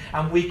fighting,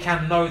 and we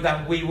can know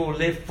that we will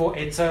live for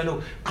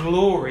eternal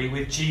glory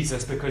with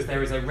Jesus, because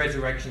there is a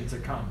resurrection to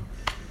come.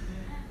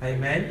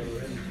 Amen?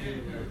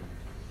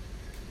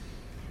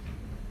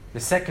 The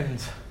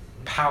second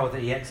power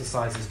that he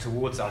exercises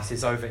towards us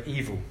is over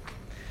evil.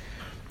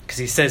 Because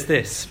he says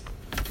this: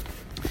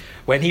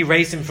 when he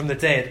raised him from the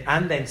dead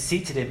and then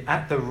seated him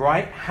at the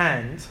right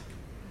hand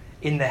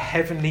in the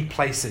heavenly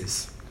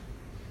places.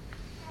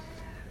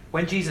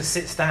 When Jesus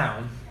sits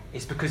down,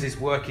 it's because his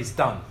work is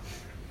done.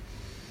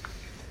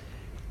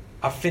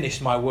 I've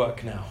finished my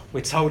work now.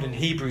 We're told in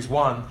Hebrews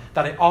 1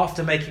 that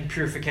after making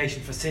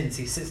purification for sins,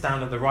 he sits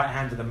down at the right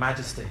hand of the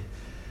majesty.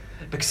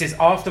 Because he says,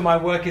 after my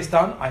work is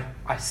done,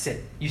 I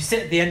sit. You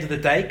sit at the end of the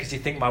day because you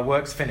think my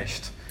work's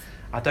finished.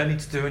 I don't need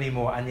to do any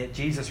more. And yet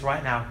Jesus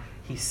right now,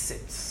 he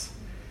sits.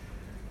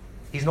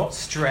 He's not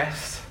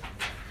stressed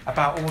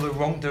about all the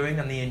wrongdoing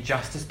and the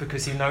injustice,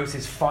 because he knows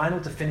his final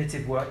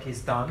definitive work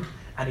is done,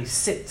 and he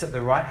sits at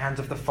the right hand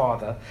of the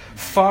Father,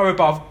 far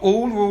above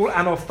all rule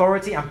and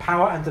authority and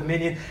power and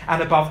dominion,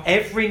 and above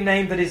every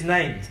name that is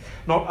named,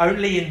 not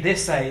only in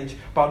this age,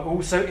 but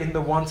also in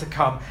the one to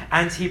come.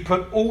 And he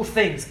put all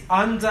things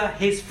under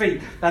his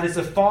feet. That is,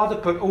 the Father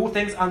put all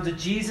things under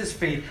Jesus'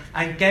 feet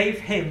and gave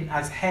him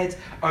as head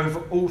over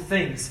all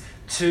things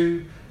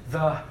to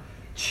the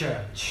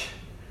church.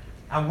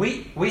 And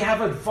we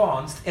have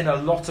advanced in a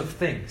lot of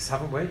things,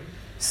 haven't we?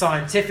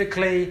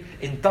 Scientifically,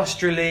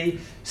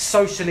 industrially,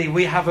 socially,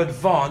 we have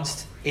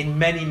advanced in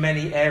many,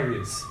 many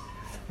areas.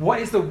 What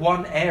is the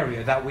one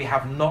area that we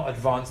have not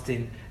advanced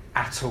in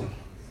at all?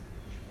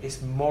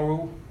 It's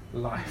moral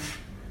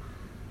life.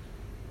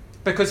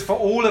 Because for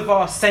all of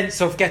our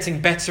sense of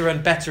getting better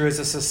and better as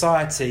a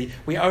society,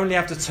 we only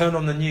have to turn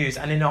on the news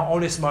and in our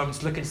honest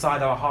moments look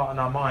inside our heart and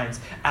our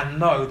minds and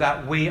know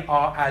that we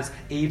are as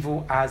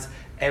evil as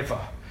ever.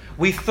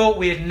 We thought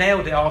we had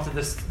nailed it after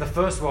the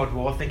First World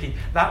War, thinking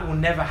that will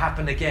never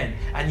happen again.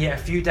 And yet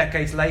a few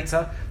decades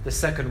later, the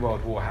Second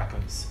World War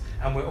happens.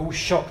 And we're all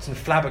shocked and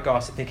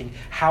flabbergasted, thinking,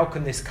 how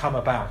can this come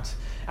about?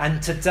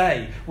 And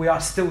today, we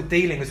are still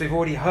dealing, as we've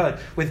already heard,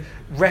 with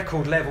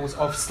record levels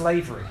of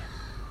slavery.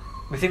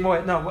 We think,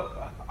 well, no,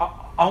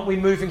 aren't we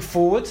moving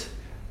forward?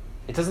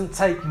 It doesn't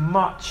take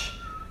much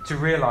to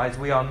realise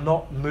we are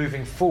not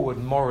moving forward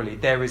morally.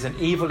 There is an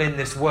evil in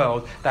this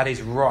world that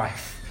is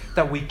rife,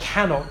 that we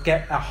cannot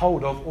get a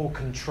hold of or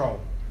control.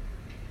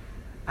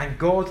 And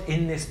God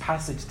in this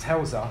passage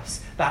tells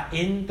us that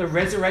in the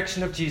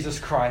resurrection of Jesus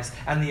Christ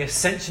and the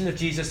ascension of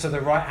Jesus to the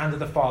right hand of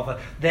the Father,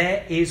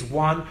 there is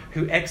one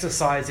who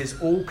exercises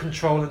all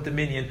control and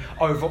dominion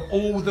over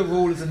all the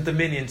rulers and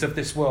dominions of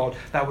this world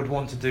that would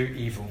want to do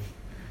evil.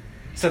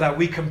 So that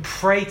we can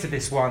pray to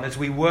this one as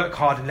we work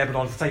hard in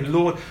Lebanon to say,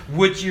 Lord,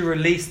 would you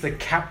release the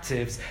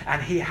captives?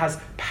 And he has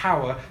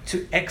power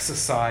to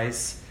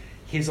exercise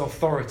his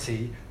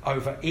authority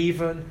over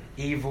even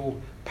evil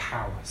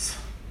powers.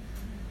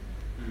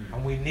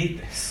 And we need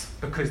this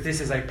because this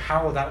is a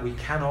power that we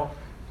cannot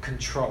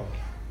control.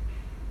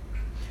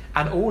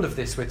 And all of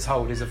this, we're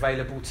told, is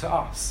available to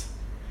us.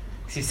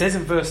 He says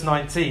in verse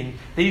 19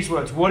 these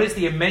words, what is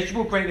the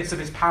immeasurable greatness of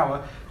his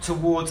power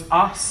towards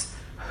us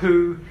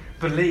who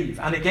believe?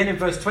 And again in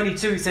verse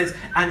 22 he says,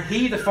 and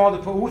he, the Father,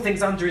 put all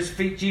things under his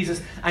feet,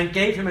 Jesus, and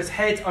gave him as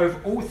head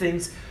over all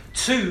things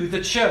to the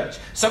church.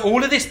 So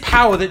all of this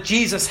power that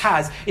Jesus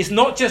has is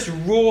not just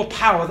raw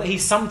power that he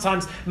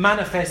sometimes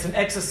manifests and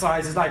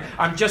exercises, like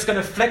I'm just going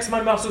to flex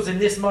my muscles in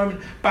this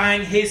moment,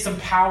 bang, here's some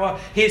power,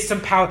 here's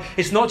some power.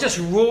 It's not just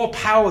raw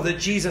power that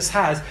Jesus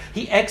has.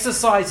 He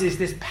exercises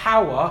this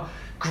power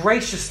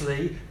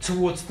graciously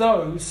towards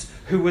those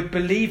who would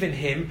believe in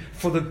him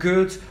for the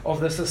good of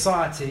the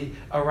society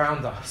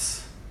around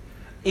us.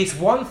 It's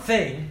one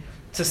thing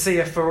to see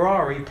a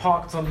Ferrari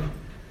parked on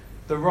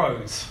the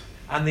road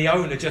and the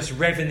owner just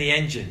revving the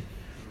engine.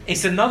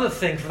 It's another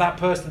thing for that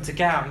person to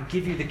get out and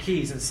give you the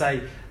keys and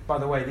say, by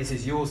the way, this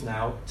is yours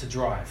now to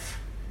drive.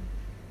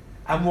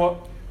 And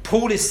what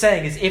Paul is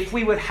saying is if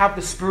we would have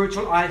the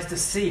spiritual eyes to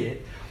see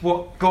it,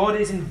 what God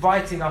is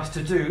inviting us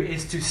to do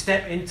is to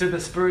step into the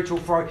spiritual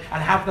flow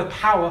and have the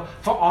power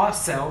for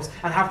ourselves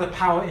and have the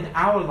power in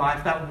our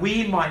life that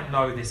we might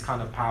know this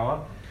kind of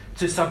power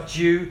to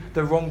subdue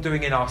the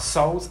wrongdoing in our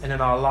souls and in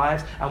our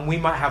lives, and we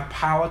might have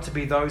power to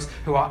be those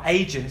who are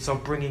agents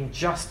of bringing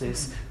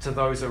justice to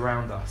those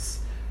around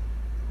us.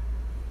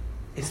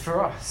 It's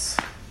for us.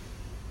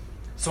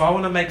 So I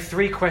want to make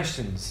 3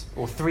 questions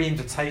or 3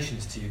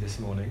 invitations to you this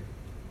morning.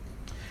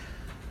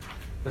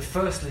 The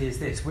firstly is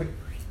this: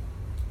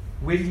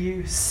 will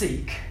you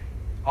seek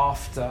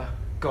after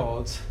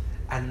God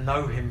and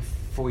know him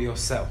for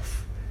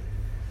yourself?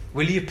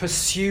 Will you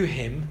pursue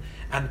him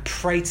and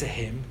pray to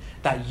him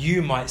that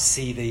you might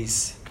see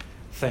these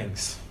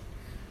things?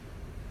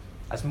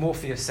 As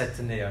Morpheus said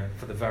to Neo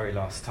for the very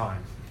last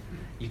time,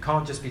 you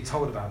can't just be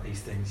told about these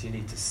things, you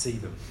need to see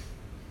them.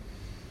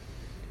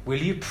 Will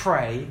you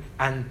pray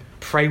and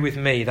pray with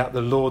me that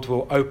the Lord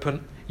will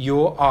open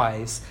your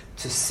eyes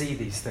to see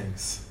these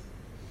things?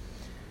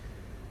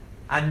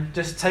 And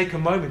just take a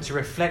moment to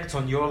reflect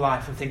on your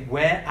life and think,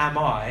 where am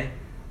I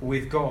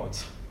with God?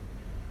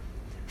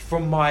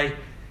 From my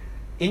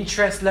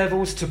interest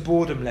levels to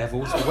boredom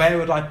levels, where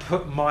would I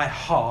put my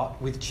heart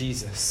with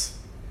Jesus?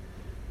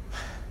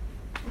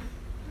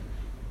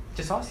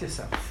 Just ask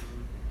yourself.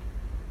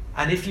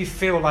 And if you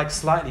feel like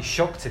slightly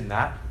shocked in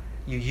that,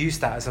 you use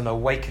that as an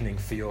awakening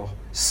for your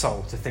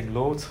soul to think,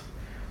 Lord,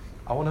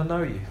 I want to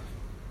know you.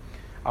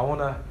 I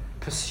want to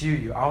pursue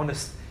you. I want to,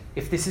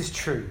 if this is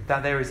true,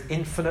 that there is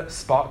infinite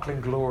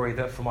sparkling glory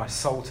that for my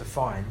soul to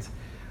find,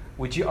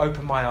 would you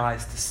open my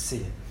eyes to see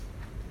it?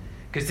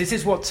 Because this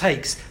is what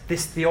takes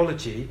this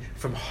theology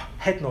from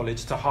head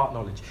knowledge to heart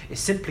knowledge.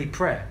 It's simply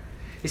prayer.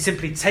 It's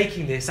simply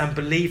taking this and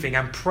believing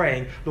and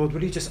praying, Lord,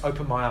 will you just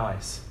open my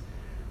eyes?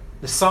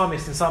 The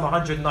psalmist in Psalm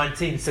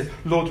 119 said,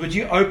 Lord, would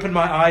you open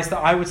my eyes that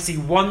I would see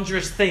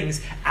wondrous things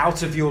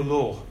out of your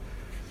law?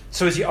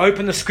 So as you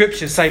open the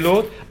scriptures, say,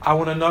 Lord, I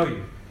want to know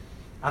you.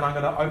 And I'm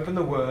going to open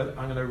the word,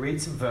 I'm going to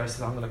read some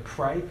verses, I'm going to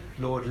pray,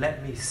 Lord,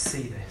 let me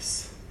see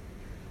this,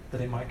 that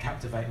it might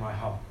captivate my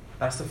heart.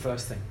 That's the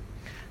first thing.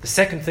 The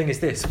second thing is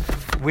this.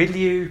 Will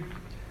you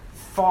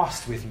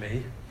fast with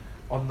me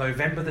on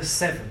November the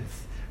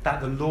 7th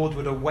that the Lord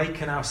would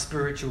awaken our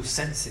spiritual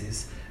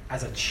senses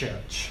as a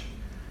church?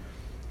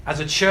 As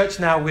a church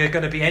now, we're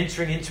going to be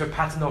entering into a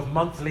pattern of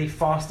monthly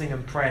fasting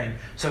and praying.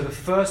 So the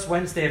first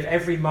Wednesday of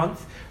every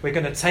month, we're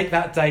going to take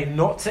that day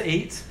not to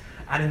eat.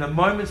 And in the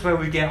moments where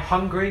we get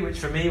hungry, which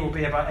for me will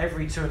be about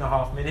every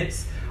 2.5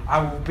 minutes, I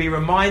will be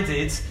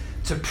reminded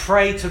to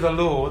pray to the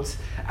Lord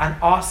and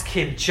ask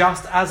him,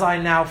 just as I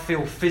now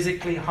feel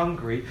physically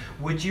hungry,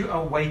 would you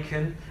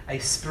awaken a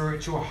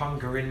spiritual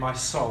hunger in my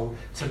soul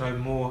to know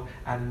more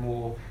and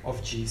more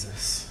of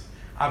Jesus?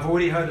 I've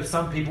already heard of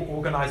some people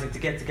organising to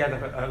get together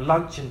at a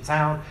lunch in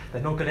town.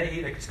 They're not going to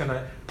eat, they're just going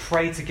to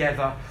pray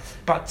together.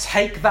 But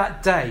take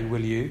that day,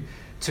 will you,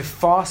 to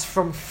fast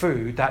from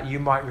food that you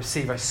might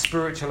receive a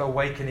spiritual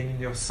awakening in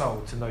your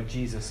soul to know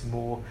Jesus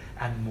more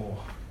and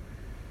more.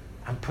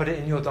 And put it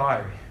in your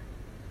diary.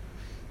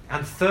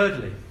 And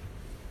thirdly,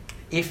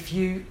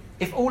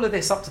 if all of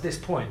this up to this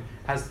point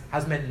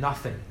has meant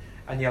nothing,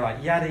 and you're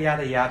like, yada,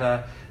 yada,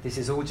 yada, this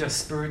is all just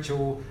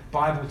spiritual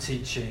Bible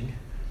teaching,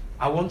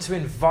 I want to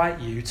invite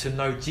you to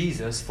know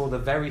Jesus for the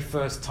very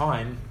first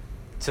time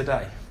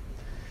today.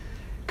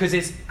 Because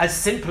it's as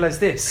simple as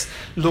this.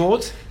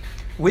 Lord,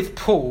 with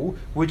Paul,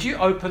 would you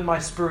open my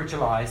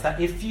spiritual eyes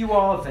that if you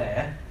are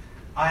there,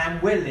 I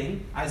am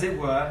willing, as it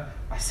were,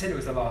 I said it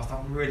was the last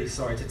time, I'm really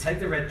sorry, to take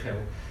the red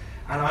pill,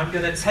 and I'm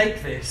going to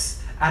take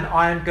this, and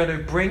I am going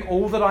to bring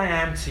all that I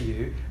am to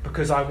you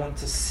because I want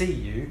to see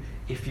you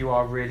if you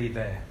are really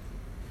there.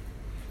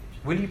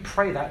 Will you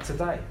pray that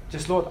today?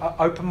 Just, Lord,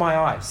 open my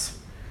eyes.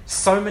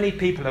 So many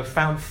people have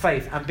found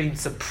faith and been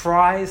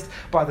surprised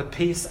by the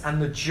peace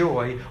and the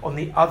joy on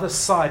the other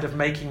side of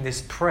making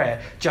this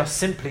prayer, just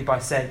simply by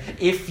saying,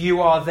 if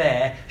you are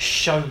there,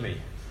 show me.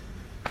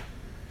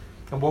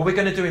 And what we're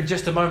going to do in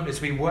just a moment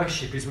as we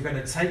worship is we're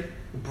going to take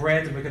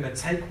bread and we're going to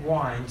take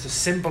wine to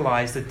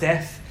symbolize the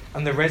death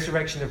and the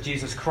resurrection of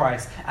Jesus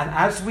Christ. And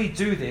as we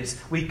do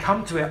this, we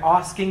come to it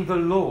asking the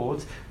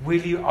Lord, will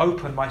you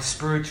open my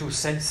spiritual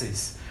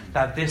senses,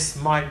 that this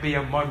might be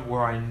a moment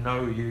where I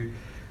know you,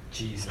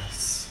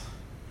 Jesus.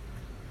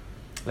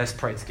 Let's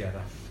pray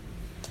together.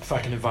 If I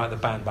can invite the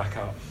band back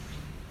up.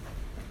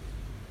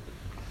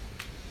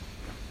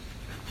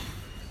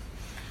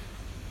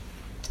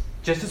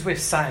 Just as we're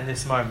sat in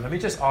this moment, let me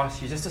just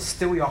ask you just to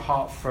still your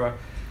heart for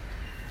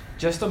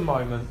just a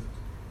moment.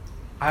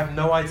 I have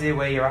no idea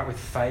where you're at with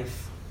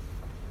faith.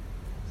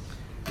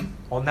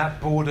 On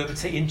that boredom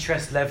to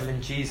interest level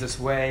in Jesus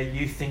where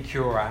you think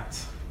you're at.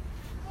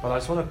 But I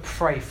just want to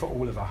pray for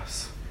all of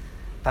us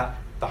that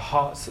the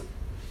hearts,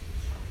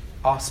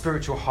 our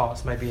spiritual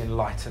hearts may be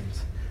enlightened,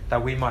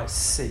 that we might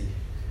see.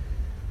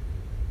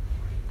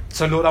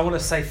 So Lord, I want to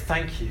say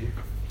thank you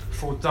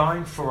for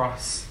dying for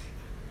us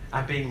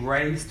and being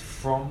raised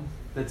from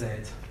the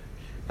dead,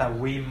 that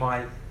we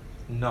might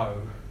know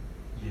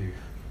you,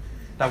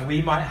 that we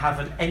might have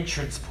an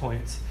entrance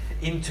point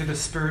into the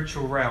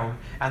spiritual realm,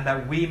 and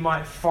that we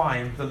might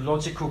find the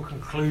logical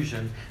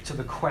conclusion to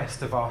the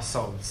quest of our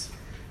souls.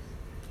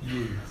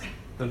 You,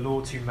 the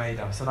Lord who made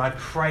us. And I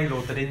pray,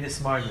 Lord, that in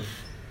this moment,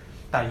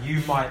 that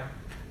you might,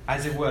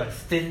 as it were,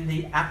 thin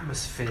the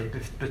atmosphere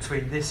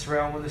between this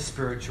realm and the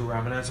spiritual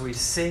realm. And as we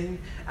sing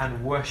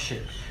and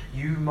worship,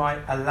 you might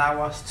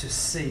allow us to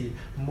see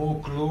more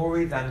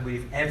glory than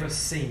we've ever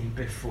seen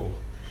before.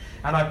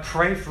 And I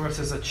pray for us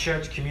as a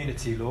church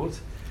community, Lord.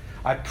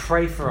 I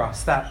pray for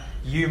us that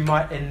you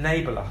might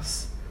enable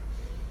us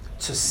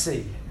to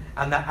see.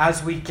 And that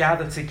as we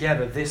gather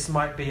together, this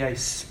might be a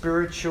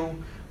spiritual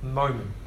moment